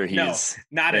not sure he's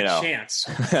 – not a chance.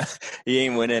 He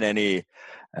ain't winning any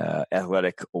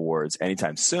athletic awards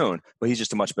anytime soon, but he's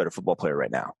just a much better football player right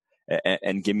now.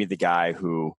 And give me the guy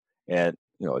who at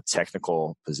a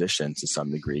technical position to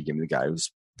some degree. Give me the guy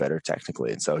who's better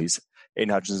technically. And so Aiden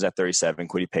Hutchinson's at 37,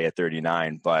 Kwity Paye at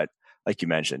 39. But like you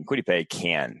mentioned, Kwity Paye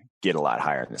can get a lot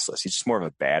higher in this list. He's just more of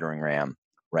a battering ram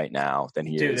right now than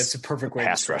he is that's a perfect way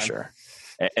pass rusher.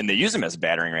 And they use him as a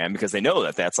battering ram because they know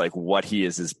that that's like what he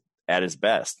is at his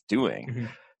best doing. Mm-hmm.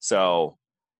 So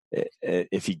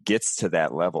if he gets to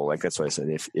that level, like that's what I said,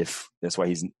 if that's why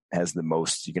he has the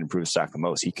most, you can improve his stock the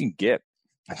most, he can get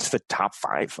to the top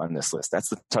 5 on this list. That's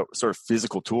the sort of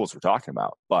physical tools we're talking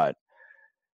about. But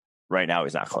right now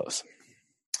he's not close.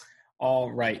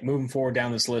 All right, moving forward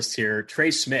down this list here,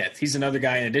 Trey Smith. He's another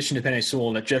guy, in addition to Penny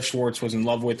Sewell, that Jeff Schwartz was in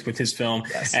love with his film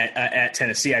at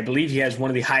Tennessee. I believe he has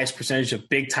one of the highest percentage of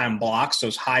big-time blocks,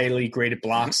 those highly graded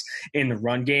blocks in the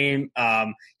run game.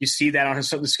 You see that on his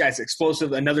 – this guy's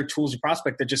explosive, another toolsy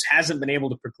prospect that just hasn't been able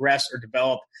to progress or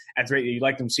develop at the rate that you'd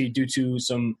like them to see due to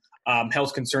some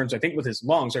health concerns, I think, with his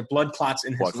lungs, or blood clots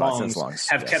in his lungs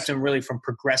have kept him really from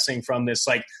progressing from this,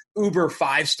 like, uber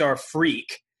 5-star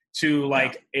freak to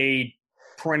like a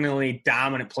perennially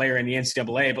dominant player in the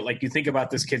NCAA. But like, you think about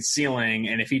this kid's ceiling,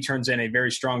 and if he turns in a very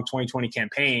strong 2020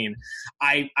 campaign,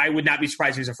 I would not be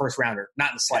surprised if he's a first rounder,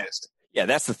 not in the slightest. Yeah,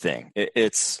 that's the thing. We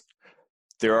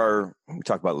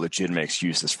talk about legitimate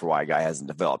excuses for why a guy hasn't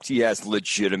developed. He has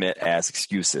legitimate ass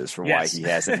excuses for why he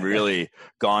hasn't really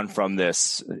gone from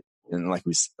this. And like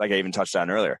I even touched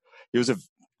on earlier, he was a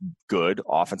good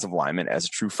offensive lineman as a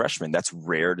true freshman. That's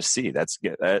rare to see.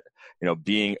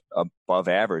 Being above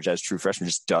average as true freshman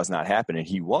just does not happen. And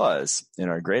he was in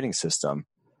our grading system,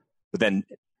 but then,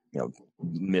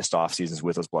 missed off seasons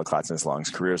with those blood clots in his lungs,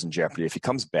 career's in jeopardy. If he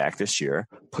comes back this year,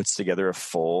 puts together a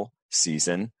full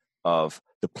season of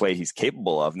the play he's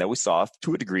capable of, and that we saw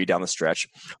to a degree down the stretch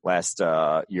last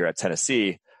year at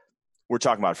Tennessee, we're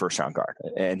talking about a first-round guard.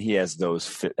 And he has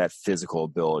that physical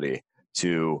ability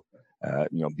to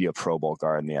be a Pro Bowl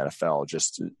guard in the NFL.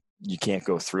 Just, you can't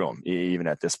go through him even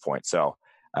at this point. So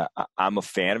I'm a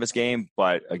fan of his game,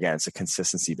 but again, it's a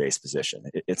consistency-based position.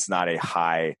 It's not a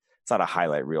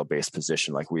highlight reel based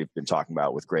position like we've been talking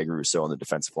about with Greg Rousseau on the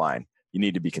defensive line. you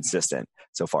need to be consistent.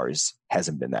 So far, he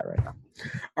hasn't been that right now.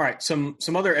 All right, some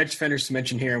other edge defenders to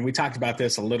mention here, and we talked about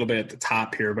this a little bit at the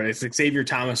top here, but it's Xavier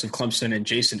Thomas of Clemson and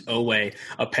Jason Oweh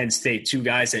of Penn State, two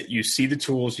guys that you see the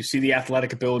tools, you see the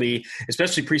athletic ability,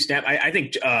 especially pre-snap. I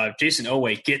think Jason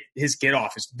Oweh, get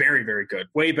off is very, very good,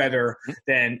 way better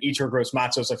than Yetur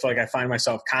Gross-Matos. I feel like I find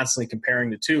myself constantly comparing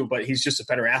the two, but he's just a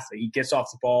better athlete. He gets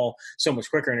off the ball so much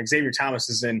quicker, and Xavier Thomas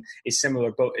is in a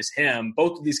similar boat as him.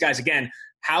 Both of these guys, again,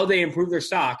 how they improve their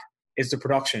stock is the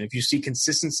production. If you see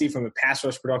consistency from a pass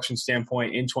rush production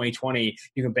standpoint in 2020,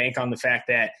 you can bank on the fact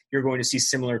that you're going to see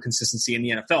similar consistency in the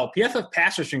NFL. PFF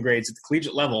pass rushing grades at the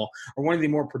collegiate level are one of the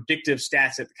more predictive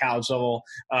stats at the college level,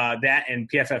 that and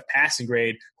PFF passing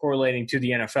grade correlating to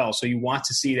the NFL. So you want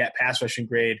to see that pass rushing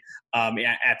grade at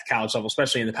the college level,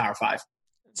 especially in the Power 5.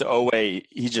 So Oweh,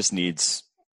 we just need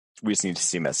to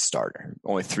see him as a starter.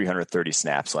 Only 330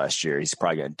 snaps last year. He's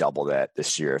probably going to double that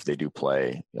this year if they do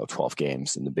play 12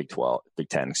 games in the Big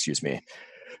 10, excuse me.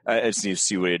 I just need to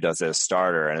see what he does as a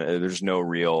starter. And there's no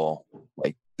real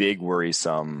big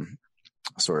worrisome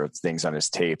sort of things on his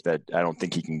tape that I don't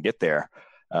think he can get there.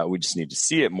 We just need to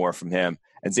see it more from him.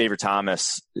 And Xavier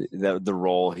Thomas, the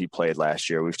role he played last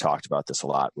year, we've talked about this a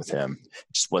lot with him,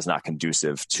 just was not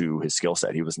conducive to his skill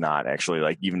set. He was not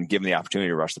actually even given the opportunity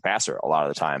to rush the passer a lot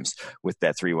of the times with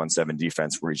that 3-1-7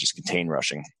 defense where he's just contained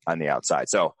rushing on the outside.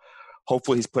 So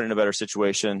hopefully he's put in a better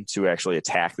situation to actually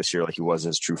attack this year like he was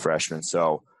as true freshman.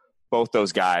 So both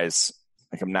those guys,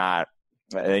 I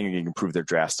think you can improve their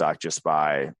draft stock just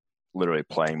by literally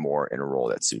playing more in a role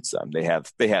that suits them. They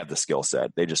have the skill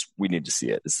set. We need to see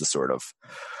it. It's the sort of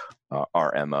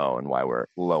our MO and why we're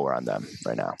lower on them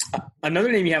right now. Another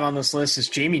name you have on this list is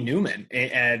Jamie Newman,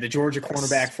 the Georgia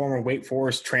cornerback, former Wake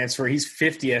Forest transfer. He's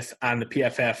 50th on the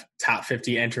PFF top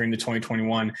 50 entering the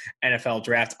 2021 NFL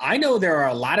draft. I know there are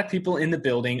a lot of people in the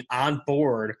building on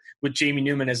board with Jamie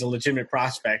Newman as a legitimate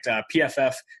prospect.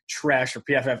 PFF Tresh or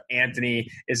PFF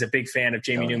Anthony is a big fan of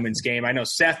Jamie Newman's game. I know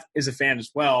Seth is a fan as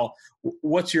well.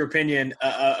 What's your opinion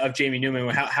of Jamie Newman?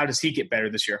 How does he get better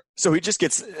this year? So he just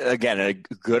gets, again, a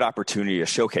good opportunity, a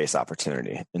showcase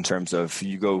opportunity in terms of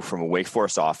you go from a Wake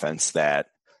Forest offense that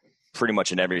pretty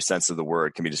much in every sense of the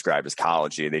word can be described as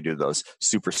collegey. They do those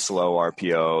super slow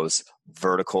RPOs,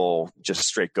 vertical, just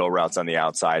straight go routes on the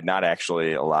outside, not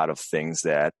actually a lot of things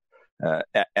that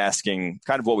asking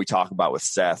kind of what we talk about with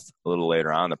Seth a little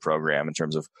later on in the program in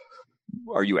terms of,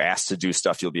 are you asked to do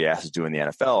stuff you'll be asked to do in the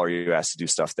NFL? Or are you asked to do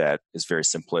stuff that is very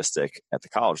simplistic at the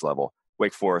college level?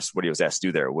 Wake Forest, what he was asked to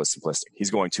do there was simplistic. He's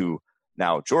going to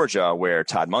now Georgia, where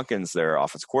Todd Monken's their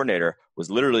offensive coordinator, was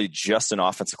literally just an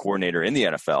offensive coordinator in the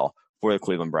NFL for the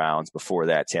Cleveland Browns, before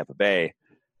that Tampa Bay.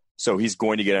 So he's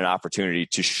going to get an opportunity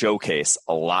to showcase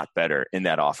a lot better in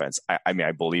that offense.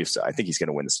 I believe so. I think he's going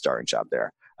to win the starting job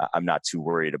there. I'm not too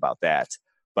worried about that.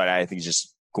 But I think he's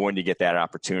just going to get that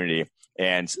opportunity.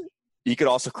 And he could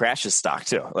also crash his stock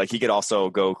too. He could also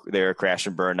go there, crash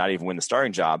and burn, not even win the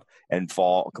starting job, and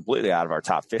fall completely out of our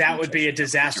top 50. That would be a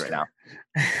disaster right now.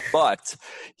 But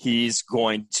he's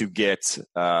going to get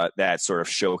that sort of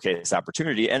showcase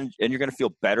opportunity, and you're going to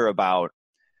feel better about,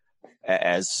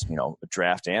 as a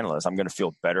draft analyst, I'm going to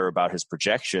feel better about his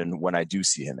projection when I do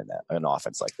see him in an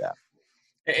offense like that.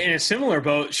 In a similar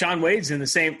boat, Shaun Wade's in the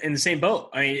same boat.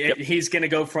 I mean, he's going to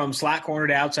go from slot corner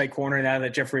to outside corner now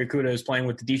that Jeffrey Okudah is playing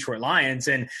with the Detroit Lions.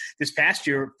 And this past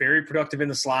year, very productive in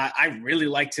the slot. I really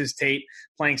liked his tape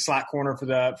playing slot corner for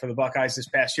the Buckeyes this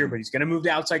past year, but he's going to move to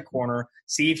outside corner,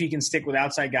 see if he can stick with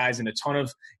outside guys in a ton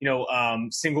of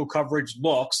single coverage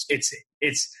looks.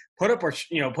 It's put up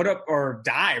or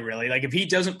die, really. If he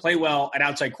doesn't play well at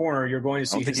outside corner, you're going to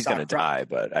see his stock drop. I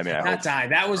don't think he's going to die, but not die.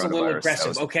 That was a little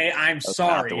aggressive. Okay, I'm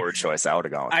sorry. Not the word choice I would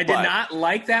have gone. I did not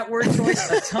like that word choice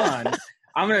a ton.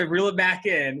 I'm going to reel it back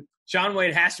in. Shaun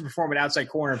Wade has to perform at outside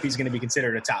corner if he's going to be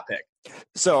considered a top pick.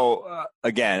 So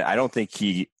again, I don't think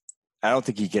he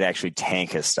could actually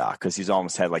tank his stock, because he's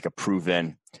almost had a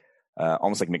proven,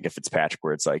 almost like Micah Fitzpatrick,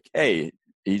 where it's hey,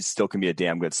 he still can be a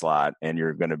damn good slot, and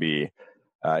you're going to be.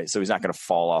 So he's not going to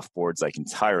fall off boards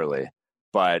entirely,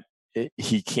 but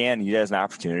he has an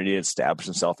opportunity to establish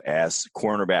himself as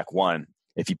cornerback one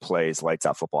if he plays lights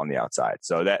out football on the outside.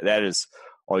 So that is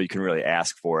all you can really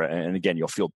ask for. And again, you'll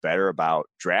feel better about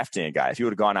drafting a guy. If you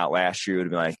would have gone out last year, you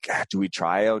would have been do we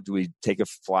try out? Do we take a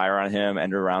flyer on him,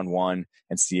 enter round one,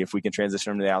 and see if we can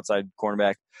transition him to the outside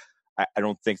cornerback? I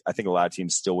think a lot of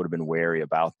teams still would have been wary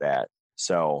about that.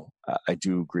 So I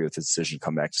do agree with his decision to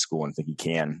come back to school, and think he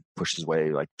can push his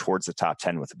way towards the top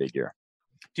 10 with a big year.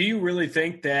 Do you really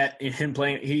think that in him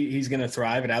playing, he's going to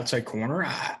thrive at outside corner?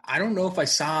 I don't know if I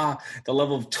saw the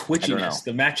level of twitchiness,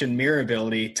 the match and mirror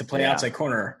ability to play outside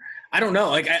corner. I don't know.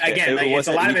 Like, again, it's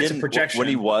a lot of it's a projection. When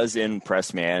he was in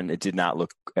press man, it did not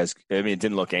look it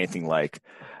didn't look anything like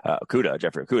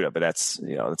Jeffrey Okudah, but that's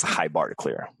a high bar to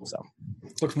clear. So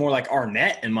looks more like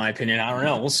Arnett, in my opinion. I don't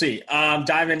know. We'll see.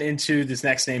 Diving into this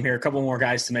next name here, a couple more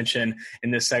guys to mention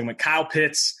in this segment. Kyle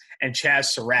Pitts and Chaz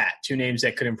Surratt, two names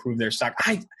that could improve their stock.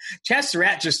 Chaz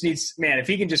Surratt just needs, if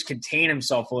he can just contain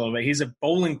himself a little bit. He's a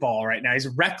bowling ball right now. He's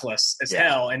reckless as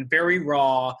hell and very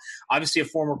raw. Obviously a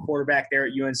former quarterback there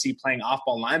at UNC playing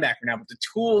off-ball linebacker now. But the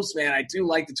tools, I do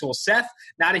like the tools. Seth,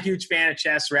 not a huge fan of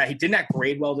Chaz Surratt. He did not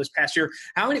grade well this past year.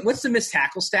 What's the missed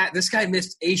tackle stat? This guy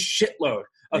missed a shitload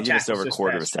of tackles. He missed over a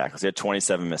quarter of his tackles. He had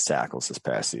 27 missed tackles this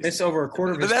past season. It's over a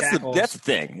quarter of his tackles. That's the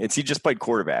thing. He just played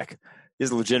quarterback. He has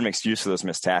a legitimate excuse for those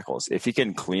missed tackles. If he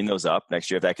can clean those up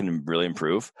next year, if that can really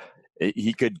improve,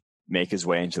 he could make his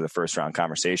way into the first round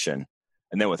conversation.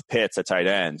 And then with Pitts at tight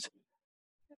end,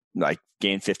 like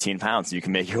gain 15 pounds, you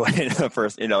can make your way into the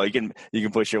first. You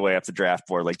can push your way up the draft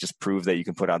board. Like just prove that you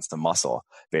can put on some muscle.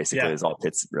 Basically, is all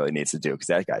Pitts really needs to do because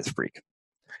that guy's a freak.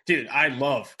 Dude, I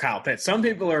love Kyle Pitts. Some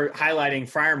people are highlighting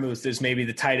Freiermuth as maybe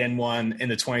the tight end one in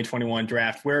the 2021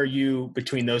 draft. Where are you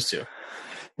between those two?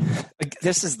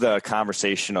 This is the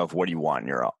conversation of what do you want in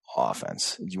your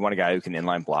offense? Do you want a guy who can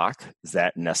inline block? Is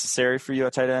that necessary for you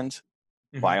at tight end?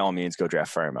 Mm-hmm. By all means, go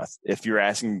draft Freiermuth. If you're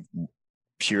asking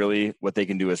purely what they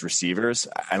can do as receivers,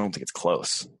 I don't think it's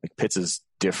close. Like Pitts is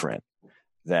different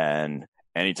than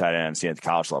any tight end I've seen at the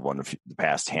college level in the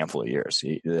past handful of years.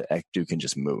 That dude can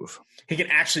just move. He can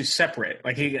actually separate.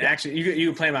 Like he can actually, you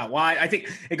can play him out wide. I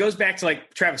think it goes back to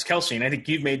like Travis Kelce, and I think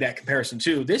you've made that comparison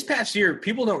too. This past year,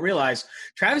 people don't realize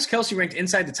Travis Kelce ranked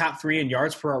inside the top 3 in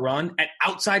yards per run at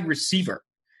outside receiver.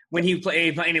 When he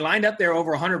played, and he lined up there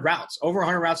over 100 routes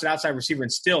at outside receiver,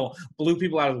 and still blew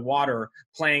people out of the water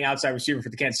playing outside receiver for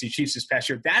the Kansas City Chiefs this past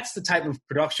year. That's the type of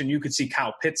production you could see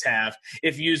Kyle Pitts have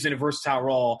if used in a versatile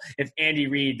role. If Andy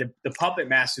Reid, the puppet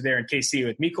master there in KC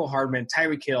with Mecole Hardman,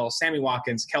 Tyreek Hill, Sammy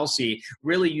Watkins, Kelce,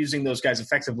 really using those guys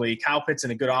effectively. Kyle Pitts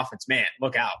in a good offense, man,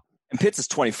 look out. And Pitts is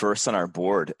 21st on our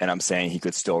board, and I'm saying he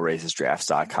could still raise his draft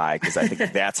stock high because I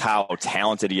think that's how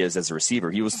talented he is as a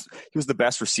receiver. He was the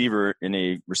best receiver in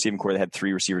a receiving corps that had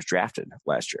 3 receivers drafted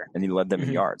last year, and he led them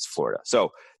in yards, Florida.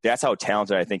 So that's how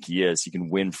talented I think he is. He can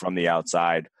win from the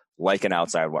outside like an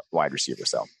outside wide receiver.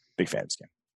 So big fan of this game.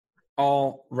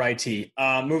 All righty.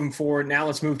 Moving forward, now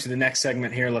let's move to the next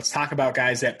segment here. Let's talk about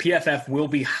guys that PFF will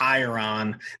be higher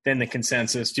on than the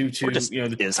consensus due to,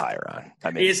 is higher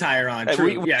on. Is higher on.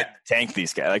 True. We tank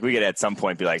these guys. Like we could at some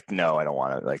point be like, no, I don't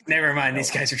want to. Like, never mind.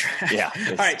 These guys are trash. Yeah.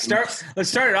 All right. Let's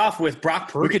start it off with Brock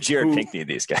Purdy. We could Jared Pinkney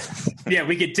these guys. Yeah,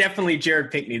 we could definitely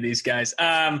Jared Pinkney these guys.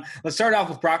 Let's start off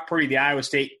with Brock Purdy, the Iowa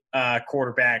State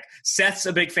quarterback. Seth's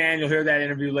a big fan. You'll hear that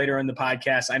interview later in the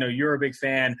podcast. I know you're a big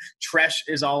fan. Tresh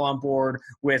is all on board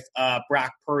with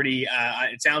Brock Purdy.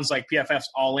 It sounds like PFF's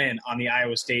all in on the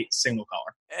Iowa State signal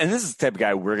caller. And this is the type of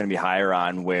guy we're going to be higher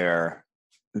on, where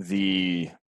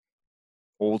the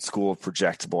old school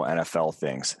projectable NFL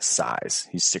things, size,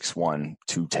 he's 6'1",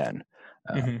 210,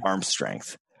 arm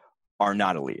strength, are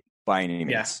not elite by any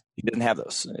means. Yeah. He doesn't have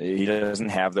those. He doesn't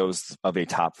have those of a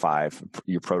top 5.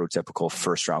 Your prototypical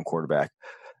first-round quarterback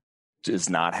does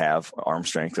not have arm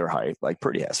strength or height like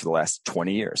Purdy has for the last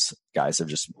 20 years. Guys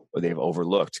they've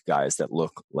overlooked guys that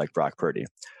look like Brock Purdy.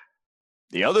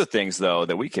 The other things, though,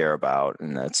 that we care about,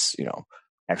 and that's,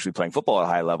 actually playing football at a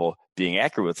high level, being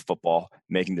accurate with football,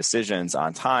 making decisions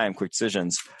on time, quick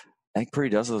decisions. I think Purdy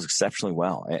does those exceptionally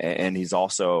well. And he's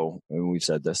also, we've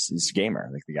said this, he's a gamer.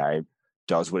 Like the guy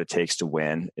does what it takes to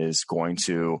win, is going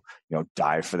to,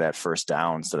 dive for that first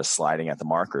down instead of sliding at the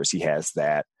markers. He has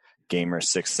that gamer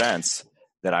sixth sense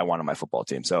that I want on my football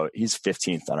team. So he's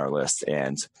 15th on our list,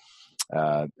 and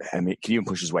can even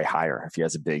push his way higher if he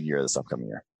has a big year this upcoming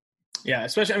year. Yeah,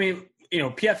 especially,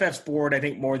 PFF's board, I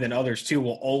think more than others too,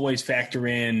 will always factor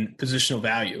in positional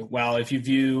value. Well, if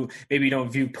you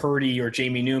don't view Purdy or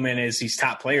Jamie Newman as these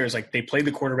top players, like they play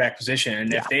the quarterback position.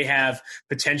 And if they have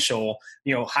potential,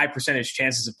 high percentage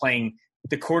chances of playing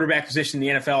the quarterback position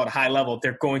in the NFL at a high level,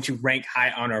 they're going to rank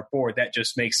high on our board. That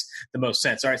just makes the most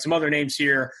sense. All right, some other names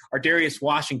here are Darius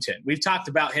Washington. We've talked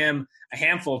about him a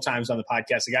handful of times on the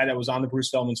podcast, the guy that was on the Bruce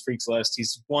Feldman's Freaks list.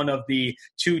 He's one of the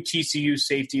 2 TCU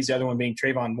safeties, the other one being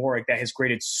Trayvon Moorick, that has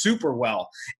graded super well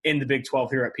in the Big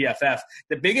 12 here at PFF.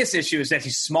 The biggest issue is that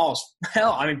he's small as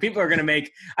hell. I mean, people are going to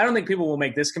make – I don't think people will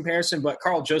make this comparison, but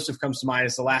Carl Joseph comes to mind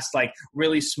as the last,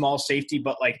 really small safety,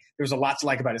 but, there was a lot to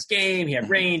like about his game. He had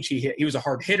range. He was a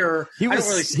hard hitter. He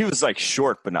was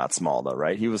short but not small, though,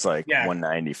 right? He was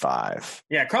 195.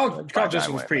 Yeah, Carl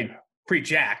Joseph was pretty pretty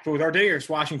jacked. But with Ardarius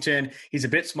Washington, he's a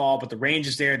bit small, but the range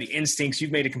is there. The instincts,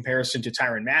 you've made a comparison to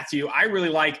Tyrann Mathieu. I really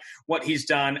like what he's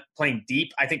done playing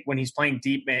deep. I think when he's playing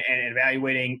deep and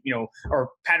evaluating, or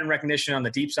pattern recognition on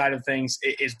the deep side of things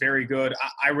is very good.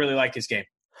 I really like his game.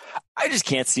 I just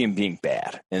can't see him being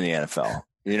bad in the NFL.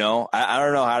 I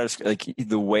don't know how to, like,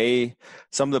 the way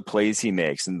some of the plays he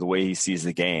makes and the way he sees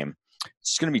the game,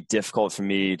 it's going to be difficult for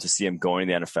me to see him going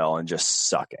to the NFL and just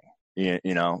sucking,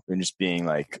 and just being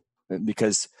like,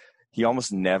 because he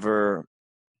almost never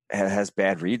has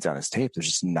bad reads on his tape. There's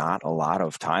just not a lot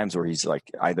of times where he's like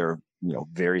either,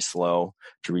 very slow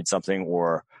to read something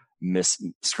or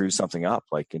screws something up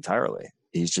like entirely.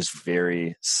 He's just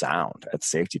very sound at the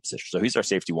safety position. So he's our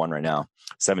safety one right now,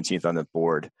 17th on the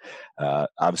board.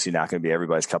 Obviously not going to be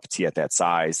everybody's cup of tea at that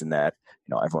size, and that,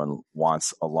 everyone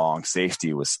wants a long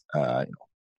safety with,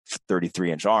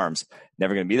 33-inch arms.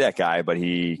 Never going to be that guy, but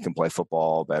he can play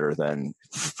football better than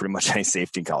pretty much any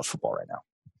safety in college football right now.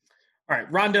 All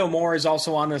right, Rondale Moore is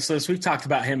also on this list. We've talked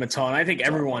about him a ton. I think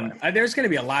everyone there's going to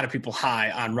be a lot of people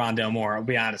high on Rondale Moore. I'll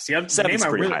be honest. The Seven's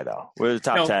pretty high though. We're the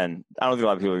top 10. I don't think a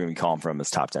lot of people are going to be calling for him as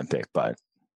top 10 pick, but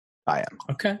I am.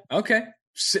 Okay.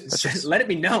 Let it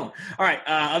be known. All right.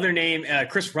 Other name,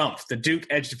 Chris Rumpf, the Duke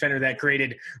edge defender that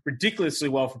graded ridiculously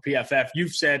well for PFF.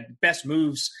 You've said best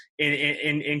moves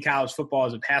in college football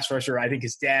as a pass rusher. I think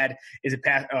his dad is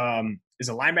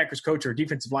a linebackers coach or a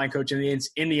defensive line coach in the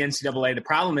NCAA. The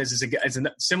problem is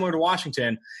similar to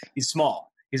Washington. He's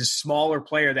small. He's a smaller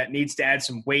player that needs to add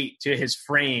some weight to his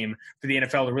frame for the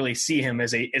NFL to really see him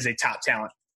as a top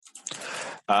talent.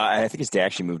 I think his dad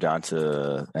actually moved on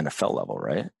to NFL level,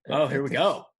 right? Oh, here we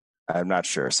go. I'm not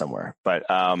sure somewhere, but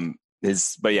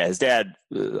his dad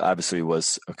obviously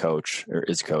was a coach or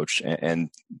is a coach, and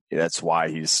that's why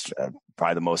he's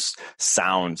probably the most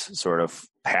sound sort of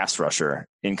pass rusher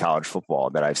in college football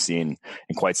that I've seen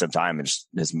in quite some time. And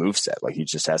his moveset, like, he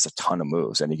just has a ton of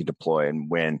moves and he can deploy and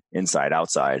win inside,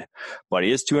 outside, but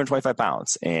he is 225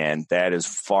 pounds, and that is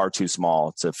far too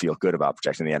small to feel good about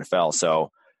projecting the NFL.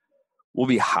 So we'll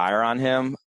be higher on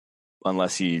him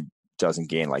unless he doesn't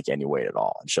gain like any weight at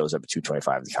all and shows up at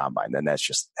 225 in the combine. Then that's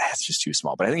just too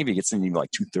small. But I think if he gets in even like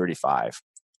 235,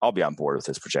 I'll be on board with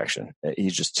his projection.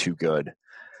 He's just too good,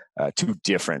 too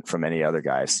different from any other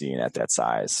guy I've seen at that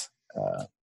size,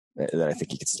 that I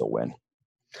think he could still win.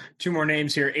 Two more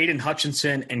names here, Aiden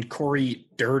Hutchinson and Corey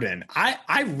Durden.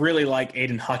 I really like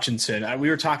Aiden Hutchinson. We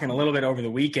were talking a little bit over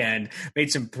the weekend,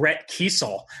 made some Brett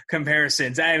Kiesel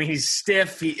comparisons. I mean, he's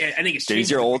stiff. I think it's he's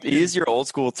your old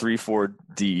school 3-4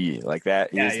 DE like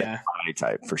that. He's that body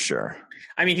type for sure.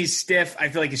 I mean, he's stiff. I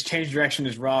feel like his change of direction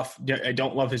is rough. I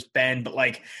don't love his bend, but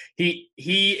like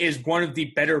he is one of the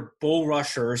better bull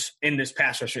rushers in this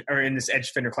pass rusher or in this edge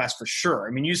defender class for sure.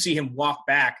 I mean, you see him walk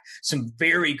back some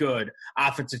very good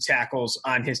offensive tackles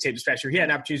on his tape this past year. He had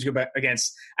an opportunity to go back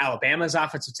against Alabama's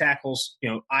offensive tackles,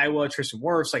 Iowa, Tristan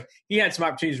Wirfs. Like, he had some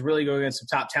opportunities to really go against some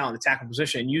top talent in the tackle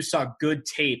position, and you saw good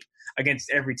tape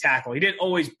against every tackle. He didn't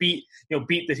always beat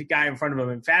the guy in front of him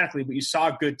emphatically, but you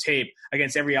saw good tape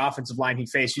against every offensive line he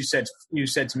faced. You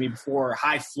said to me before,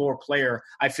 high floor player.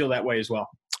 I feel that way as well.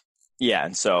 Yeah,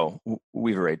 and so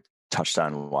we've already touched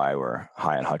on why we're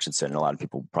high on Hutchinson, and a lot of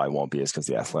people probably won't be because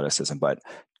of the athleticism. But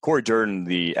Corey Durden,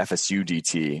 the FSU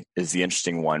DT, is the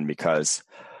interesting one because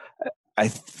I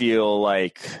feel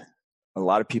like a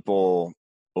lot of people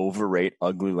overrate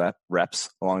ugly reps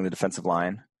along the defensive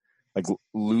line. Like,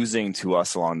 losing to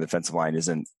us along the defensive line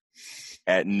isn't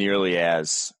nearly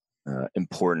as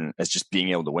important as just being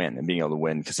able to win and being able to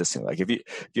win consistently. Like, if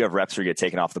you have reps where you get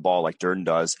taken off the ball like Durden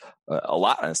does a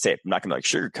lot on his tape, I'm not going to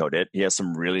sugarcoat it. He has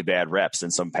some really bad reps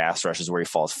and some pass rushes where he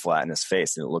falls flat in his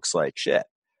face and it looks like shit.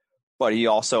 But he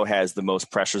also has the most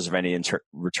pressures of any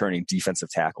returning defensive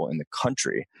tackle in the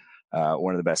country.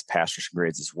 One of the best pass rushing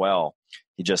grades as well.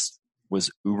 He just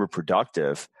was uber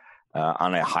productive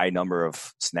on a high number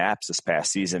of snaps this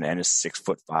past season, and is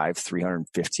 6'5",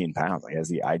 315 pounds. He has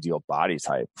the ideal body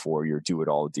type for your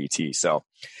do-it-all DT. So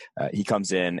he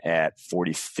comes in at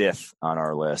 45th on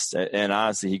our list. And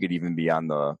honestly, he could even be on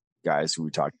the guys who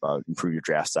we talked about, improve your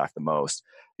draft stock the most.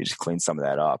 You just clean some of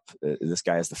that up. This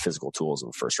guy has the physical tools of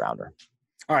a first rounder.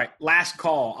 All right, last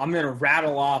call. I'm going to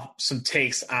rattle off some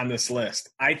takes on this list.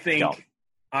 I think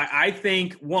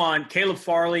one, Caleb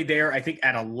Farley there, I think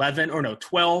at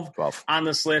 12 on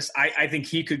this list. I think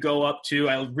he could go up to.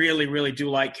 I really, really do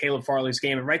like Caleb Farley's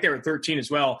game. And right there at 13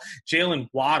 as well, Jalen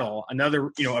Waddle,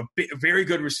 another, a very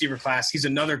good receiver class. He's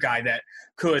another guy that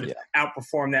could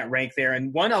outperform that rank there.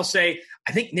 And one, I'll say,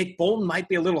 I think Nick Bolton might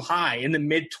be a little high in the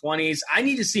mid-20s. I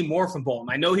need to see more from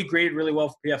Bolton. I know he graded really well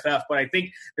for PFF, but I think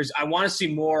I want to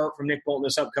see more from Nick Bolton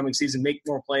this upcoming season, make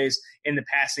more plays in the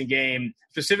passing game,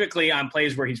 specifically on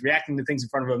plays where he's reacting to things in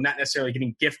front of him, not necessarily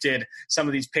getting gifted some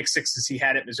of these pick sixes he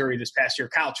had at Missouri this past year.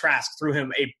 Kyle Trask threw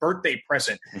him a birthday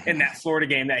present in that Florida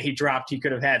game that he dropped he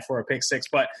could have had for a pick six.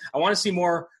 But I want to see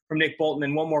more from Nick Bolton.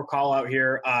 And one more call out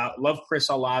here. Love Chris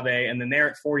Olave. And then there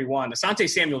at 41, Asante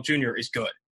Samuel Jr. is good.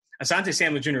 Asante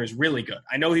Samuel Jr. is really good.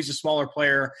 I know he's a smaller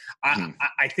player.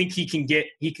 I think he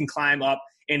can climb up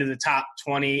into the top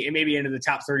 20 and maybe into the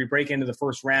top 30, break into the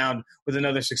first round with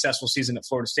another successful season at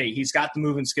Florida State. He's got the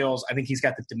moving skills. I think he's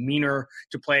got the demeanor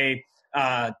to play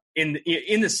in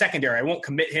the secondary. I won't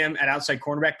commit him at outside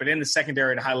cornerback, but in the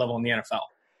secondary at a high level in the NFL.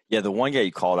 Yeah, the one guy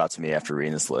you called out to me after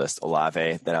reading this list,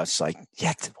 Olave, that I was just like,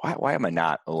 why am I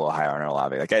not a little higher on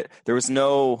Olave? Like I think there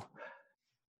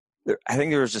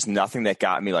was just nothing that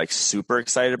got me like super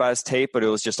excited about his tape, but it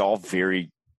was just all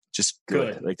very just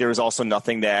good. Like there was also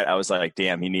nothing that I was like,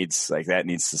 damn, that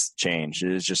needs to change.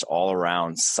 It is just all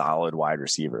around solid wide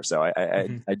receiver. So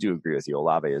I do agree with you.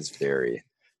 Olave is very.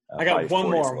 I got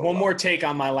one more take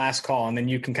on my last call, and then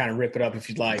you can kind of rip it up if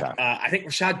you'd like. Okay. I think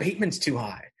Rashad Bateman's too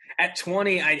high. At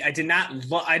 20, I did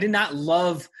not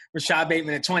love Rashad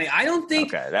Bateman at 20. I don't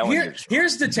think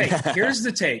here's the take. Here's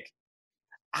the take.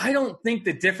 I don't think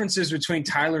the differences between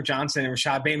Tyler Johnson and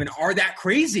Rashad Bateman are that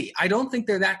crazy. I don't think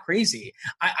they're that crazy.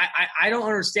 I don't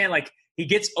understand. Like he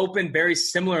gets open very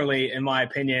similarly, in my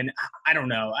opinion. I don't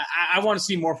know. I want to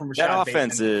see more from Rashad Bateman. That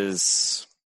offense is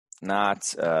not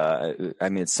it's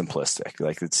simplistic.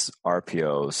 Like it's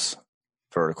RPOs,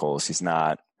 verticals. He's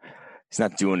not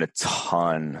doing a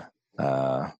ton.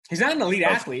 He's not an elite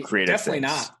athlete. Definitely things.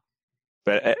 not.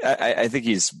 But I think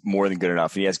he's more than good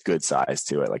enough. He has good size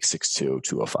too, at like 6'2",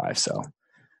 205. So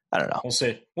I don't know.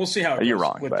 We'll see how it goes. You're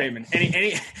wrong with Bateman.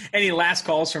 Any last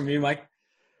calls from you, Mike?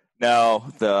 No,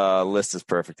 the list is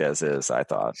perfect as is, I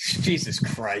thought. Jesus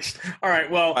Christ. All right,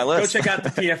 well, go check out the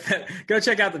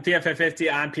PFF 50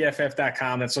 on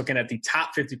PFF.com. That's looking at the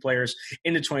top 50 players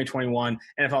in the 2021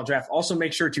 NFL Draft. Also,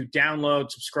 make sure to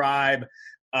download, subscribe,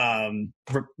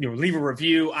 leave a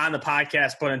review on the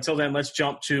podcast. But until then, let's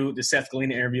jump to the Seth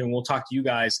Galina interview, and we'll talk to you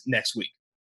guys next week.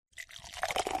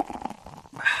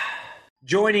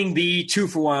 Joining the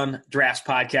 2-for-1 Drafts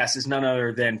podcast is none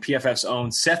other than PFF's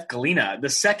own Seth Galina. The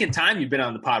second time you've been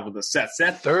on the pod with us, Seth.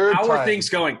 Seth, how are things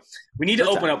going? We need to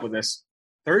open up with this.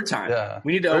 Third time. Yeah.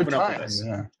 We need to open up with this.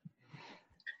 Yeah.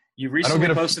 You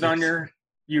recently posted on your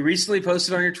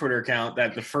Twitter account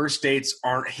that the first dates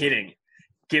aren't hitting.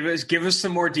 Give us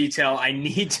some more detail. I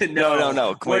need to know.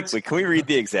 No. Can we read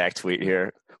the exact tweet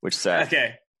here? Which said,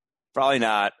 okay, probably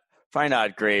not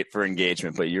great for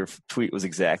engagement, but your tweet was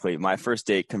exactly, my first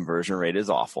date conversion rate is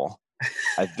awful.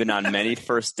 I've been on many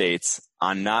first dates,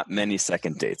 on not many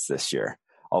second dates this year.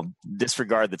 I'll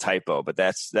disregard the typo, but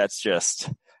that's just,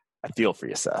 I feel for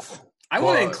you, Seth. I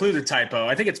want to include a typo.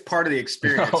 I think it's part of the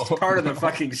experience. It's part of the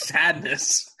fucking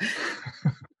sadness.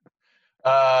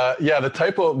 The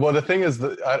typo. Well, the thing is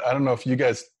that I don't know if you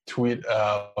guys tweet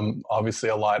obviously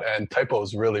a lot, and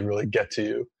typos really, really get to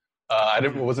you. I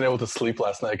wasn't able to sleep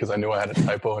last night because I knew I had a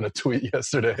typo in a tweet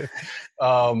yesterday.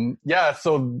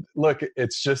 So look,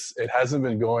 it hasn't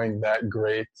been going that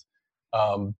great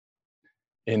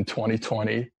in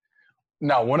 2020.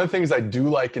 Now, one of the things I do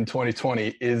like in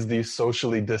 2020 is these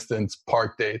socially distanced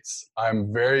park dates.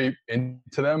 I'm very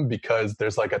into them because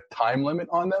there's like a time limit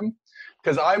on them.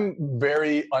 Because I'm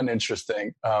very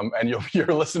uninteresting, and your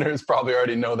listeners probably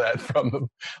already know that from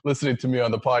listening to me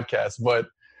on the podcast. But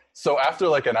so after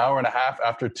like an hour and a half,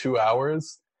 after 2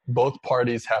 hours, both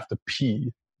parties have to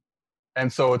pee.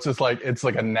 And so it's like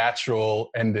a natural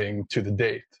ending to the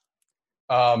date.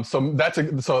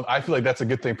 So I feel like that's a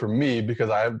good thing for me because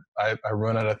I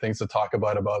run out of things to talk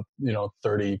about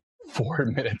 34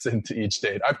 minutes into each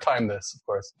date. I've timed this, of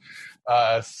course.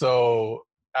 So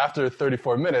after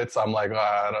 34 minutes, I'm like,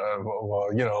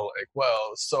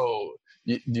 so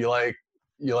do you like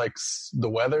the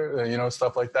weather,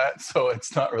 stuff like that. So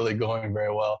it's not really going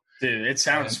very well. Dude, it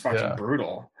sounds fucking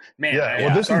brutal, man. Yeah,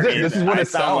 well, this is what it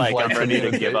sounds like. I'm ready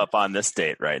to give up on this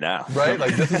date right now, right?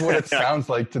 Like this is what it sounds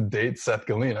like to date Seth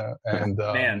Galina,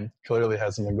 and clearly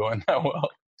hasn't been going that well.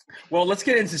 Well, let's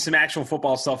get into some actual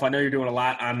football stuff. I know you're doing a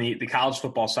lot on the college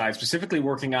football side, specifically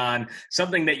working on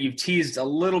something that you've teased a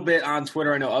little bit on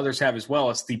Twitter. I know others have as well.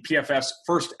 It's the PFF's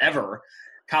first ever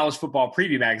college football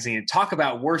preview magazine. Talk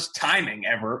about worst timing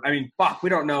ever. I mean, we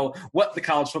don't know what the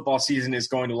college football season is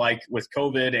going to like with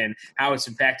COVID and how it's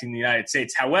impacting the United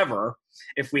States. However,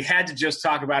 if we had to just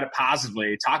talk about it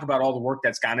positively, talk about all the work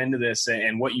that's gone into this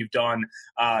and what you've done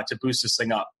to boost this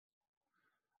thing up.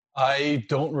 I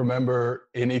don't remember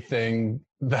anything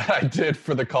that I did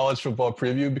for the college football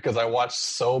preview because I watched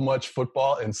so much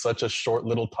football in such a short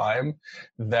little time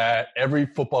that every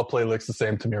football play looks the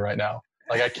same to me right now.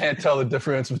 Like I can't tell the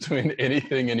difference between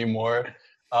anything anymore.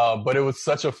 But it was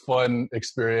such a fun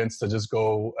experience to just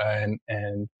go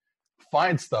and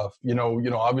find stuff.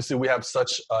 Obviously we have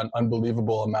such an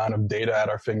unbelievable amount of data at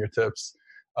our fingertips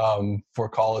for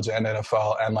college and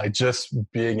NFL, and like just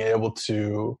being able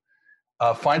to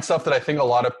find stuff that I think a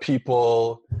lot of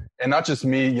people, and not just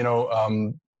me,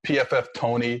 PFF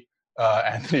Tony,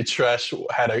 Anthony Tresh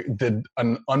did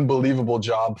an unbelievable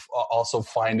job also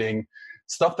finding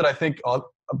stuff that I think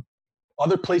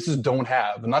other places don't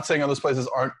have. I'm not saying other places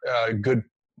aren't good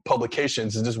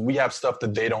publications. It's just we have stuff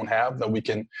that they don't have that we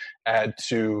can add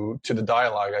to the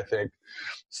dialogue, I think.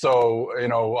 So,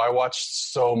 I watched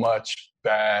so much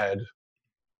bad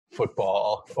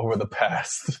football over the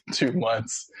past 2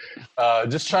 months,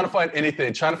 just trying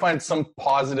to find some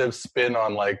positive spin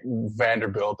on like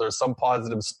Vanderbilt or some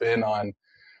positive spin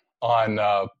on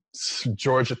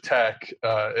Georgia Tech.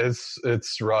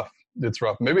 It's rough. It's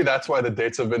rough. Maybe that's why the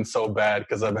dates have been so bad,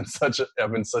 because I've been such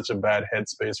a bad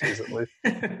headspace recently.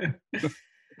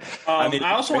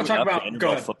 I also want to talk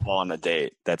about football on a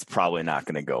date. That's probably not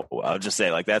going to go well. I'll just say,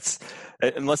 like, that's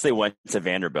unless they went to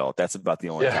Vanderbilt. That's about the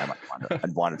only time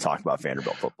I'd want to talk about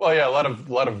Vanderbilt football. Well, yeah, a lot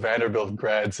of Vanderbilt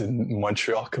grads in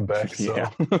Montreal, Quebec. So. Yeah.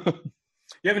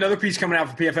 You have another piece coming out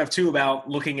for PFF too about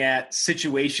looking at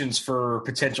situations for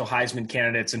potential Heisman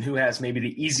candidates and who has maybe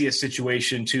the easiest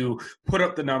situation to put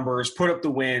up the numbers, put up the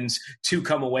wins to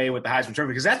come away with the Heisman Trophy,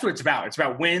 because that's what it's about. It's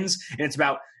about wins, and it's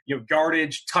about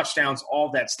yardage, touchdowns, all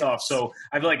that stuff. So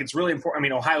I feel like it's really important. I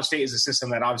mean, Ohio State is a system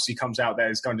that obviously comes out that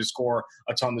is going to score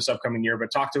a ton this upcoming year. But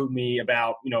talk to me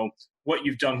about what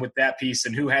you've done with that piece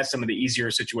and who has some of the easier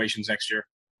situations next year.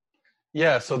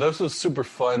 Yeah, so this was super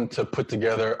fun to put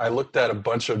together. I looked at a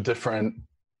bunch of different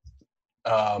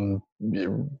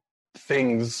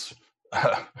things.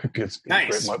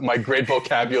 Nice. My great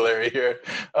vocabulary here.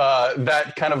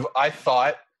 That kind of, I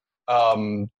thought,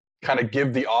 kind of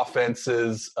give the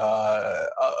offenses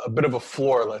a bit of a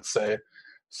floor, let's say.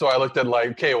 So I looked at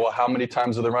like, okay, well, how many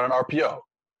times do they run an RPO?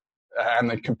 And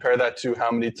then compare that to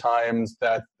how many times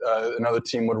that another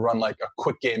team would run like a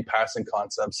quick game passing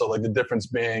concept. So like the difference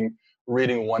being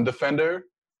reading one defender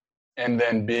and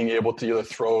then being able to either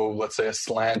throw, let's say, a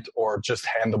slant or just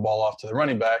hand the ball off to the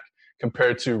running back,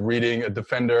 compared to reading a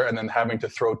defender and then having to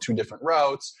throw 2 different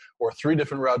routes or 3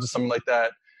 different routes or something like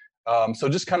that. So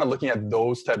just kind of looking at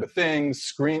those type of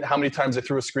things, how many times they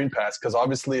threw a screen pass. Because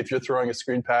obviously if you're throwing a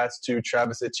screen pass to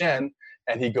Travis Etienne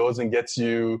and he goes and gets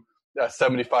you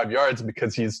 75 yards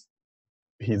because he's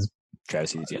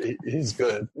Travis Etienne. He's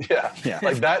good. Yeah.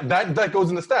 Like that goes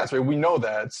in the stats, right? We know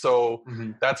that. So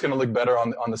that's going to look better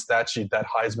on the stat sheet that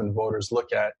Heisman voters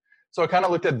look at. So I kind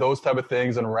of looked at those type of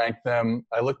things and ranked them.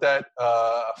 I looked at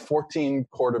 14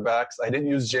 quarterbacks. I didn't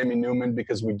use Jamie Newman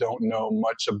because we don't know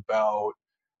much about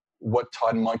what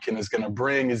Todd Monken is going to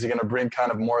bring. Is he going to bring kind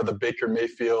of more of the Baker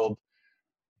Mayfield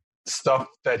stuff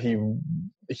that he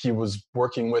was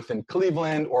working with in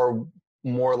Cleveland, or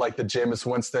more like the Jameis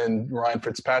Winston, Ryan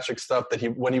Fitzpatrick stuff that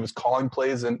when he was calling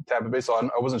plays in Tampa Bay? So I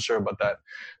wasn't sure about that.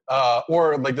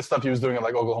 Or like the stuff he was doing at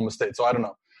like Oklahoma State. So I don't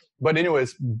know. But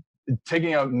anyways,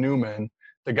 taking out Newman,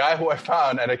 the guy who I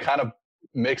found, and it kind of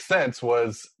makes sense,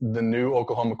 was the new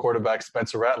Oklahoma quarterback,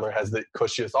 Spencer Rattler, has the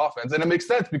cushiest offense. And it makes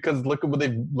sense because look what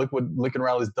Lincoln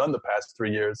Riley's done the past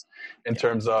 3 years in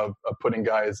terms of putting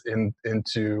guys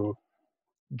into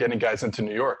getting guys into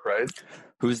New York, right?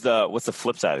 What's the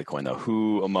flip side of the coin though?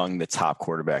 Who among the top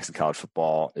quarterbacks in college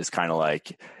football is kind of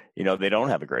like, they don't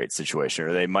have a great situation,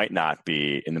 or they might not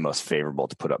be in the most favorable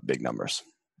to put up big numbers?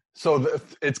 So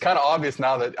it's kind of obvious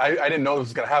now that I didn't know this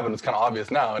was going to happen. It's kind of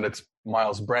obvious now, and it's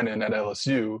Miles Brennan at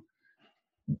LSU.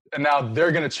 And now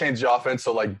they're going to change the offense,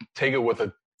 so like take it with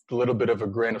a little bit of a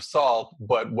grain of salt.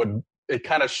 But what it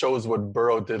kind of shows what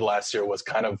Burrow did last year was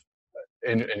kind of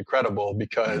incredible,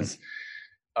 because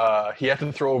he had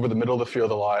to throw over the middle of the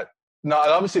field a lot. Now,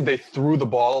 obviously, they threw the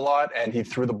ball a lot, and he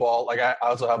threw the ball. Like I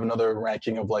also have another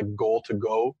ranking of like goal to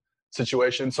go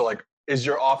situation. So like, is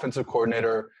your offensive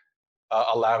coordinator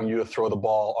allowing you to throw the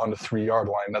ball on the 3-yard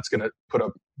line? That's going to put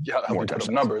up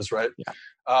numbers, right? Yeah.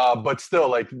 But still,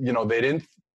 like,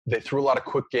 they threw a lot of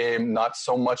quick game, not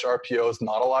so much RPOs,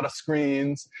 not a lot of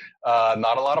screens,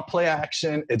 not a lot of play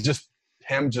action. It's just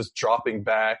him just dropping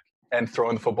back and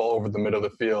throwing the football over the middle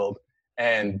of the field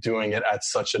and doing it at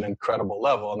such an incredible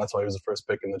level. And that's why he was the first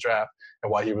pick in the draft, and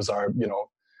why he was our,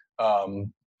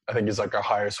 I think he's like our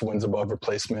highest wins above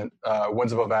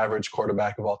average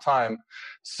quarterback of all time.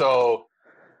 So,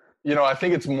 I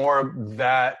think it's more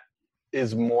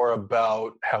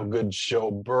about how good Joe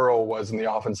Burrow was in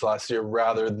the offense last year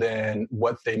rather than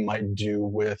what they might do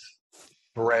with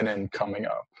Brennan coming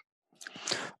up.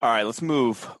 All right, let's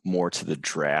move more to the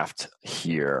draft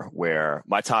here, where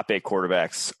my top 8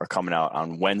 quarterbacks are coming out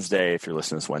on Wednesday. If you're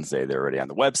listening this Wednesday, they're already on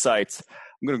the website.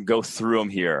 I'm going to go through them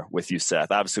here with you,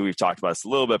 Seth. Obviously, we've talked about this a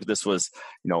little bit, but this was,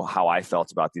 how I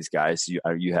felt about these guys.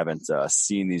 You haven't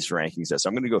seen these rankings yet, so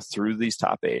I'm going to go through these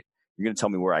top 8. You're going to tell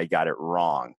me where I got it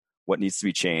wrong, what needs to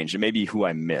be changed, and maybe who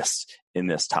I missed in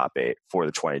this top 8 for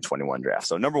the 2021 draft.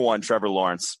 So number 1, Trevor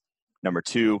Lawrence. Number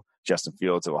 2, Justin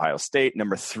Fields of Ohio State.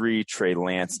 Number 3, Trey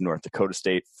Lance, North Dakota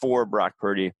State. 4, Brock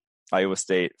Purdy, Iowa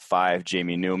State. 5,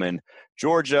 Jamie Newman,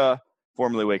 Georgia,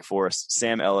 formerly Wake Forest.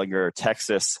 Sam Ehlinger,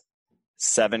 Texas.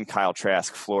 7, Kyle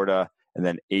Trask, Florida. And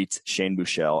then 8, Shane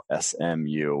Buechele,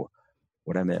 SMU.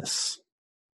 What'd I miss?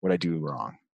 What'd I do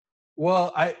wrong?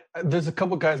 Well, there's a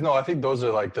couple guys. No, I think those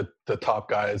are like the top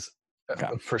guys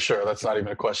for sure. That's not even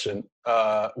a question.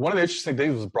 One of the interesting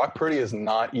things was Brock Purdy is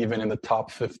not even in the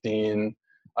top 15.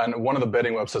 On one of the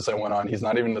betting websites I went on, he's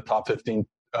not even in the top 15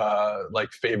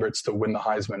 favorites to win the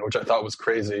Heisman, which I thought was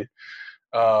crazy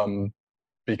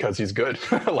because he's good.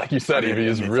 Like you said, he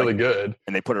is really good.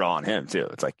 And they put it all on him too.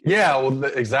 It's like, yeah, well,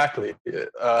 exactly.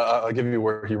 I'll give you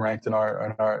where he ranked in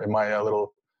my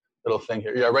little thing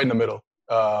here. Yeah, right in the middle.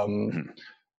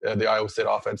 The Iowa State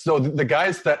offense. So the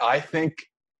guys that I think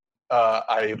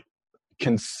I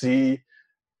can see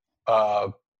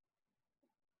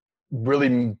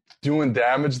really doing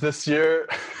damage this year.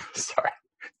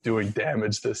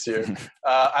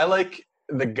 I like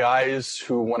the guys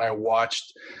who, when I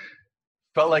watched,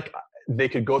 felt like they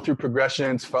could go through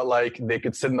progressions, felt like they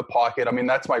could sit in the pocket. I mean,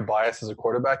 that's my bias as a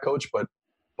quarterback coach, but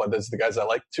there's the guys I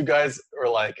like. 2 guys are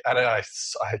like, I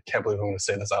can't believe I'm going to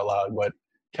say this out loud, but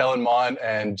Kellen Mond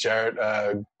and Jarrett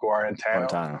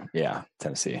Guarantano. Yeah,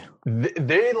 Tennessee.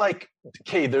 They like,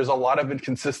 okay, there's a lot of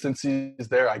inconsistencies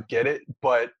there. I get it.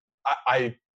 But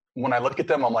I when I look at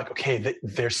them, I'm like, okay,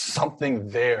 there's something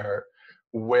there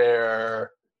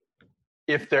where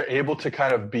if they're able to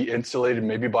kind of be insulated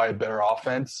maybe by a better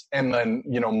offense, and then,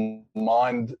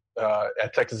 Mond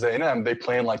at Texas A&M, they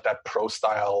play in like that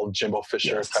pro-style Jimbo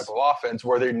Fisher type of offense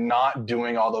where they're not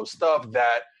doing all those stuff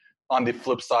that on the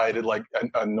flip side, like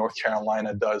a North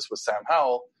Carolina does with Sam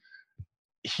Howell.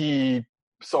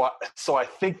 So I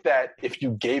think that if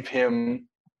you gave him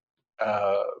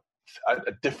a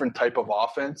different type of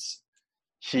offense,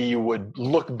 he would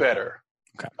look better.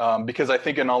 Okay. Because I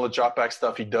think in all the drop back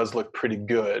stuff, he does look pretty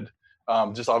good.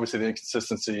 Just obviously the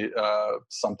inconsistency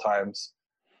sometimes.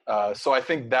 So I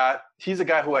think that he's a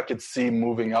guy who I could see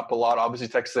moving up a lot. Obviously,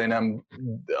 Texas A&M,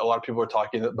 a lot of people are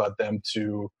talking about them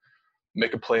to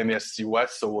make a play in the SEC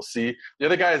West, so we'll see. The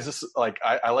other guy is just like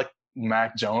I like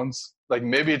Mac Jones. Like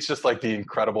maybe it's just like the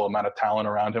incredible amount of talent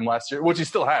around him last year, which he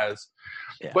still has.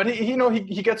 Yeah. But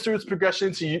he gets through his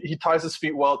progressions. He ties his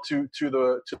feet well to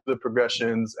the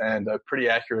progressions and pretty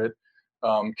accurate.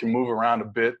 Can move around a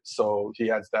bit, so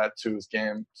he adds that to his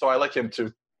game. So I like him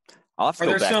too. I'll have to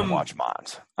go back and watch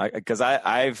Mond because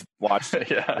I've watched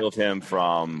of him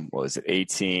from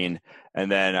 18,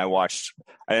 and then I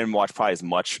didn't watch probably as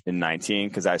much in 19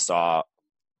 because I saw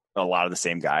a lot of the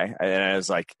same guy, and I was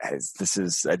like, I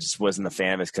just wasn't a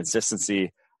fan of his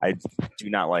consistency. I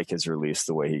do not like his release,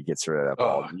 the way he gets rid of that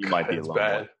ball. You might be alone.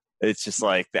 Bad. It's just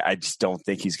like I just don't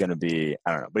think he's going to be.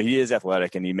 I don't know, but he is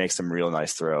athletic and he makes some real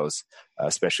nice throws,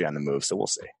 especially on the move. So we'll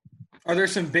see. Are there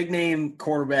some big name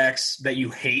quarterbacks that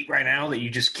you hate right now that you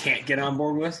just can't get on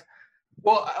board with?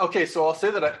 Well, okay, so I'll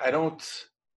say that I don't.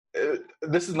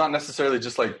 This is not necessarily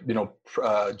just like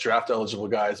draft eligible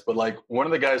guys, but like one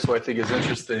of the guys who I think is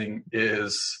interesting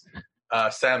is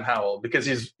Sam Howell, because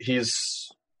he's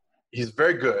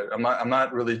very good. I'm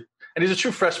not really, and he's a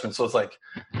true freshman, so it's like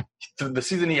the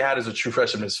season he had as a true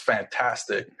freshman is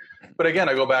fantastic. But again,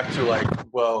 I go back to like,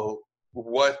 well,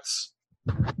 what's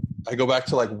the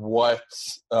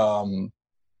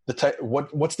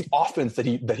offense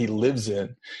that he lives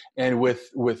in? And with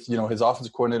his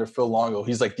offensive coordinator Phil Longo,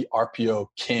 he's like the RPO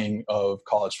king of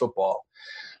college football.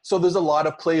 So there's a lot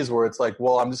of plays where it's like,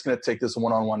 well, I'm just going to take this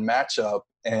one-on-one matchup,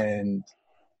 and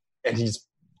he's,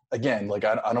 again, like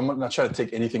I'm not trying to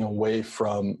take anything away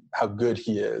from how good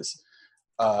he is.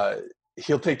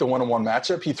 He'll take the one-on-one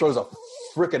matchup. He throws a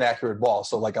freaking accurate ball.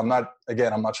 So like I'm not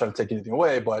trying to take anything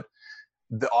away, but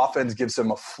the offense gives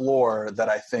him a floor that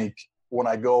I think when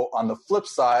I go on the flip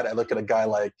side, I look at a guy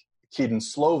like Keaton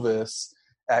Slovis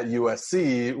at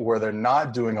USC where they're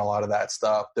not doing a lot of that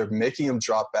stuff. They're making him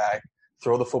drop back,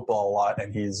 throw the football a lot,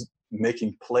 and he's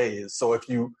making plays. So I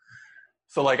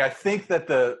think that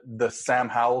the Sam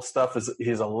Howell stuff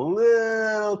he's a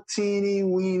little teeny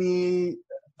weeny,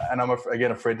 and I'm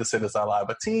again afraid to say this out loud,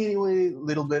 but teeny weeny,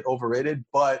 little bit overrated.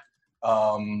 But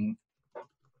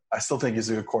I still think he's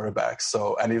a good quarterback.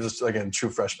 So, and he was again true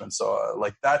freshman. So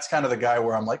that's kind of the guy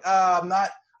where I'm like, I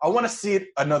want to see it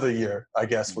another year, I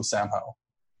guess, with Sam Howell.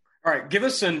 All right, give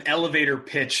us an elevator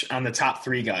pitch on the top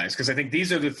three guys, because I think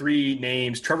these are the three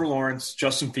names: Trevor Lawrence,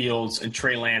 Justin Fields, and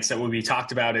Trey Lance that would be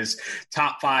talked about as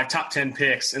top 5, top 10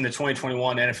 picks in the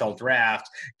 2021 NFL Draft.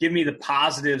 Give me the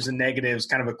positives and negatives,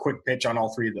 kind of a quick pitch on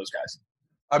all three of those guys.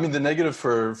 I mean, the negative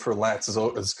for Lance is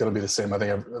going to be the same. I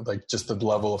think like just the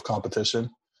level of competition.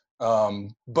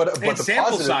 But the sample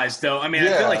positive, size, though. I mean,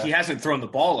 I feel like he hasn't thrown the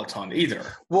ball a ton either.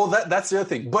 Well, that's the other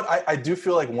thing. But I do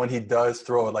feel like when he does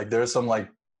throw it, like there's some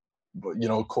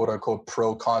quote unquote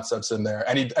pro concepts in there,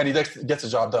 and he gets the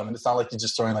job done. And it's not like he's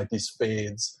just throwing like these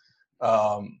fades.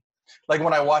 Like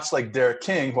when I watch like Derek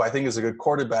King, who I think is a good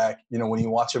quarterback, when you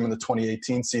watch him in the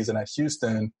 2018 season at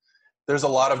Houston, there's a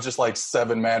lot of just like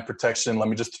 7-man protection. Let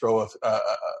me just throw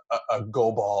a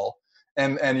go ball.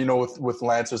 And with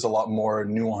Lance, there's a lot more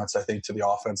nuance, I think, to the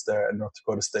offense there at North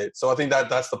Dakota State. So I think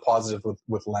that's the positive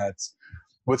with Lance.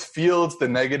 With Fields, the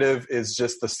negative is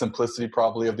just the simplicity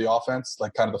probably of the offense,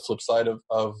 like kind of the flip side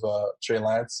of Trey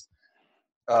Lance.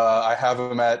 I have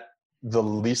him at the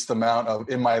least amount of,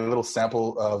 in my little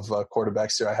sample of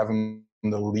quarterbacks here, I have him in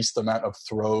the least amount of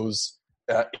throws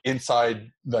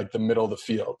inside like the middle of the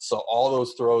field. So all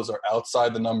those throws are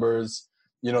outside the numbers.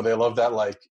 They love that,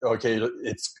 like, okay,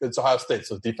 it's Ohio State,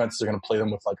 so defenses are going to play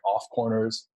them with like off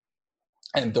corners,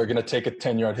 and they're going to take a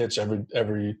 10-yard hitch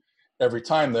every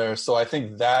time there. So I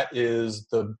think that is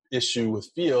the issue with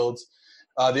Fields.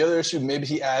 The other issue, maybe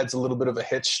he adds a little bit of a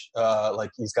hitch,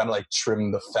 like he's got to like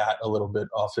trim the fat a little bit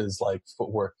off his like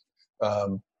footwork.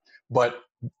 But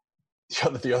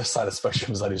the other side of the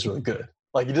spectrum is that he's really good.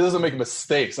 Like he doesn't make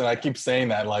mistakes, and I keep saying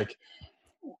that, like,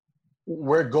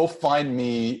 go find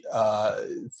me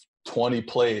 20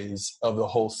 plays of the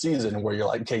whole season where you're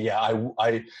like, okay, yeah,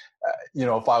 I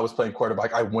if I was playing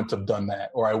quarterback, I wouldn't have done that,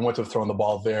 or I wouldn't have thrown the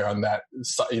ball there on that,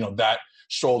 that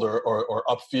shoulder or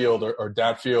upfield or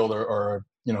downfield or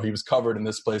he was covered in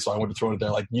this place, so I wouldn't have thrown it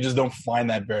there. Like you just don't find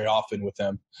that very often with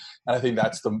him, and I think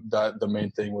that's the main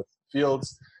thing with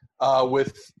Fields.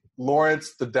 With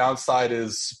Lawrence, the downside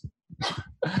is.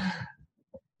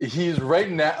 He's right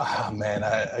now. Oh man,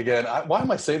 why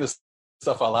am I saying this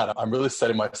stuff out loud? I'm really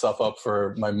setting myself up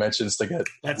for my mentions to get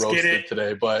roasted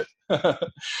today. But,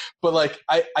 like,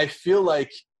 I feel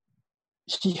like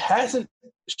he hasn't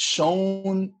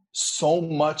shown so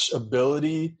much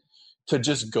ability to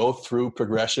just go through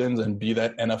progressions and be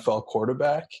that NFL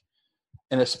quarterback.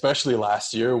 And especially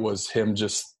last year was him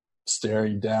just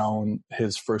staring down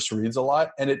his first reads a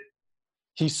lot. And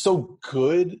he's so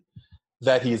good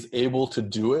that he's able to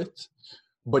do it,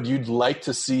 but you'd like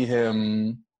to see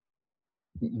him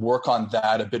work on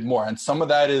that a bit more. And some of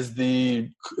that is the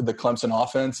Clemson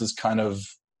offense is kind of,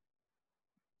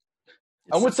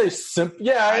 I would say simple.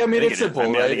 Yeah, I mean, it's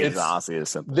simple, right? It's honestly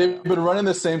simple. They've been running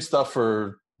the same stuff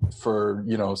for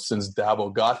since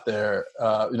Dabo got there,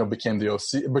 became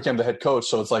the head coach.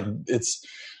 So it's like,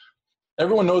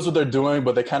 everyone knows what they're doing,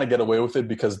 but they kind of get away with it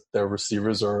because their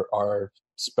receivers are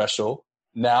special.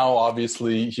 Now,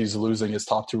 obviously, he's losing his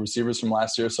top 2 receivers from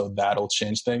last year, so that'll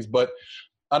change things. But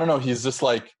I don't know. He's just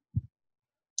like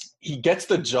he gets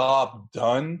the job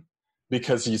done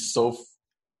because he's so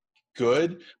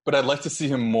good. But I'd like to see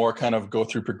him more kind of go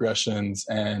through progressions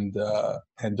and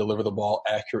deliver the ball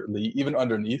accurately, even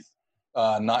underneath.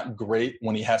 Not great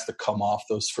when he has to come off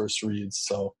those first reads.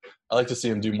 So I'd like to see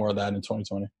him do more of that in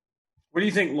 2020. What do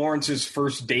you think Lawrence's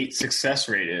first date success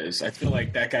rate is? I feel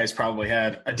like that guy's probably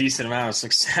had a decent amount of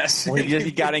success. Well,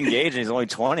 he got engaged and he's only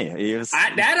 20.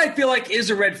 I feel like is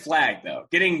a red flag, though.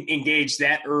 Getting engaged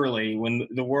that early when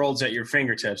the world's at your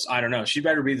fingertips, I don't know. She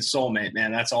better be the soulmate,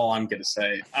 man. That's all I'm going to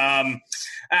say.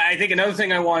 I think another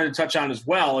thing I wanted to touch on as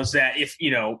well is that if,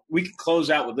 we can close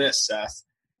out with this, Seth.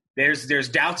 There's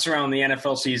doubts around the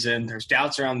NFL season. There's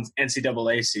doubts around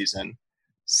NCAA season.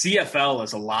 CFL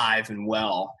is alive and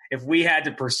well. If we had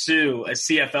to pursue a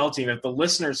CFL team, if the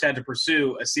listeners had to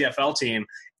pursue a CFL team,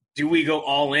 do we go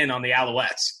all in on the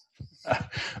Alouettes?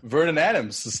 Vernon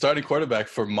Adams, the starting quarterback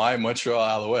for my Montreal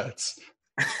Alouettes.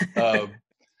 They're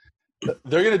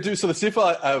going to do – so the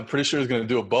CFL, I'm pretty sure, is going to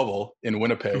do a bubble in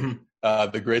Winnipeg,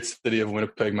 the great city of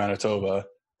Winnipeg, Manitoba,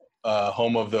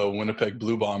 home of the Winnipeg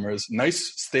Blue Bombers.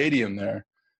 Nice stadium there.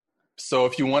 So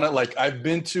if you want to, like, I've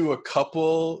been to a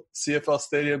couple CFL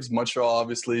stadiums, Montreal,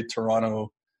 obviously,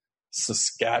 Toronto,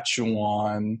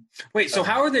 Saskatchewan. Wait, so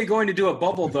how are they going to do a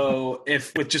bubble, though,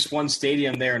 if with just one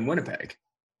stadium there in Winnipeg?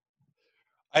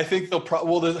 I think they'll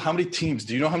probably, how many teams?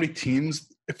 Do you know how many teams?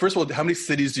 First of all, how many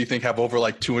cities do you think have over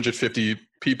like 250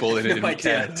 people in it? No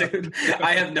idea, dude.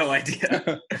 I have no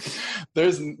idea.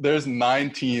 There's 9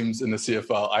 teams in the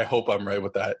CFL. I hope I'm right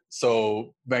with that.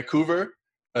 So Vancouver,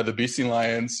 the BC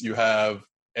Lions. You have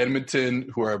Edmonton,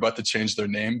 who are about to change their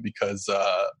name because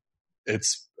they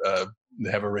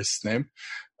have a racist name.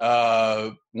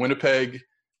 Winnipeg,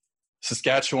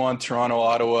 Saskatchewan, Toronto,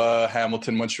 Ottawa,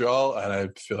 Hamilton, Montreal, and I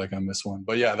feel like I missed one.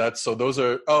 But yeah, those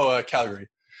are Calgary.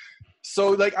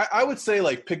 So like I would say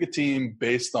like pick a team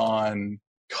based on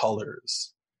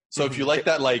colors. So if you like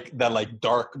that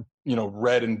dark,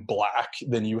 red and black,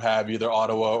 then you have either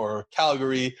Ottawa or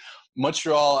Calgary.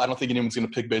 Montreal, I don't think anyone's going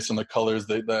to pick based on their colors.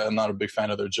 I'm not a big fan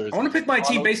of their jerseys. I want to pick my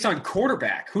team based on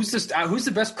quarterback. Who's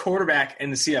the best quarterback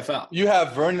in the CFL? You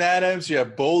have Vernon Adams. You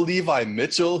have Bo Levi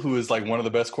Mitchell, who is like one of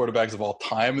the best quarterbacks of all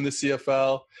time in the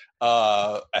CFL.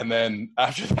 And then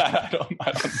after that, I don't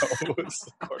know who's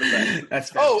the quarterback.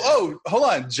 That's hold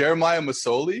on. Jeremiah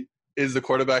Masoli is the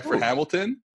quarterback for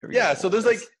Hamilton. Yeah, so there's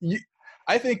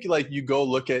I think like you go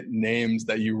look at names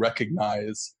that you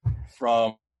recognize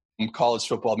from college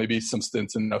football, maybe some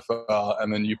stints in NFL,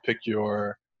 and then you pick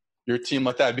your team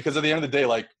like that. Because at the end of the day,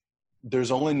 like there's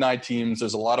only 9 teams.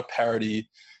 There's a lot of parity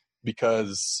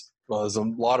because there's a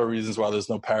lot of reasons why there's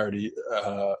no parity.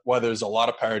 Why there's a lot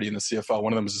of parity in the CFL.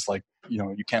 One of them is just like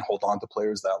you can't hold on to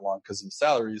players that long because of the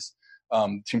salaries.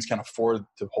 Teams can't afford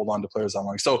to hold on to players that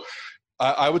long. So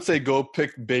I would say go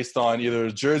pick based on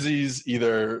either jerseys,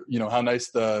 either how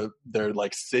nice their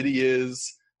like city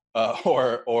is.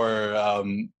 Or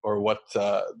what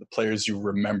the players you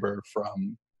remember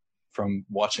from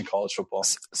watching college football.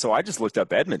 So I just looked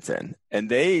up Edmonton, and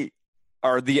they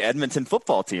are the Edmonton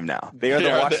football team now. They are the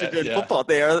Washington football.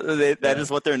 That is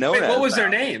what they're known as. What was their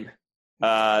name?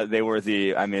 They were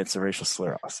it's a racial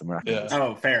slur. Awesome.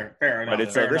 Oh, fair enough. But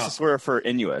it's a racial slur for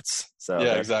Inuits. So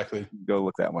yeah, exactly. Go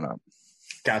look that one up.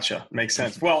 Gotcha. Makes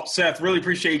sense. Well, Seth, really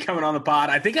appreciate you coming on the pod.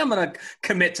 I think I'm going to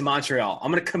commit to Montreal.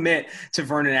 I'm going to commit to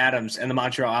Vernon Adams and the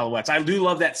Montreal Alouettes. I do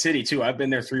love that city, too. I've been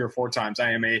there 3 or 4 times.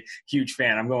 I am a huge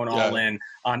fan. I'm going all in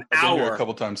on I've been here a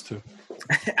couple times, too.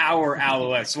 Our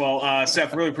Alouettes. Well,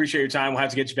 Seth, really appreciate your time. We'll have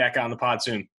to get you back on the pod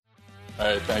soon. All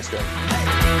right. Thanks, guys.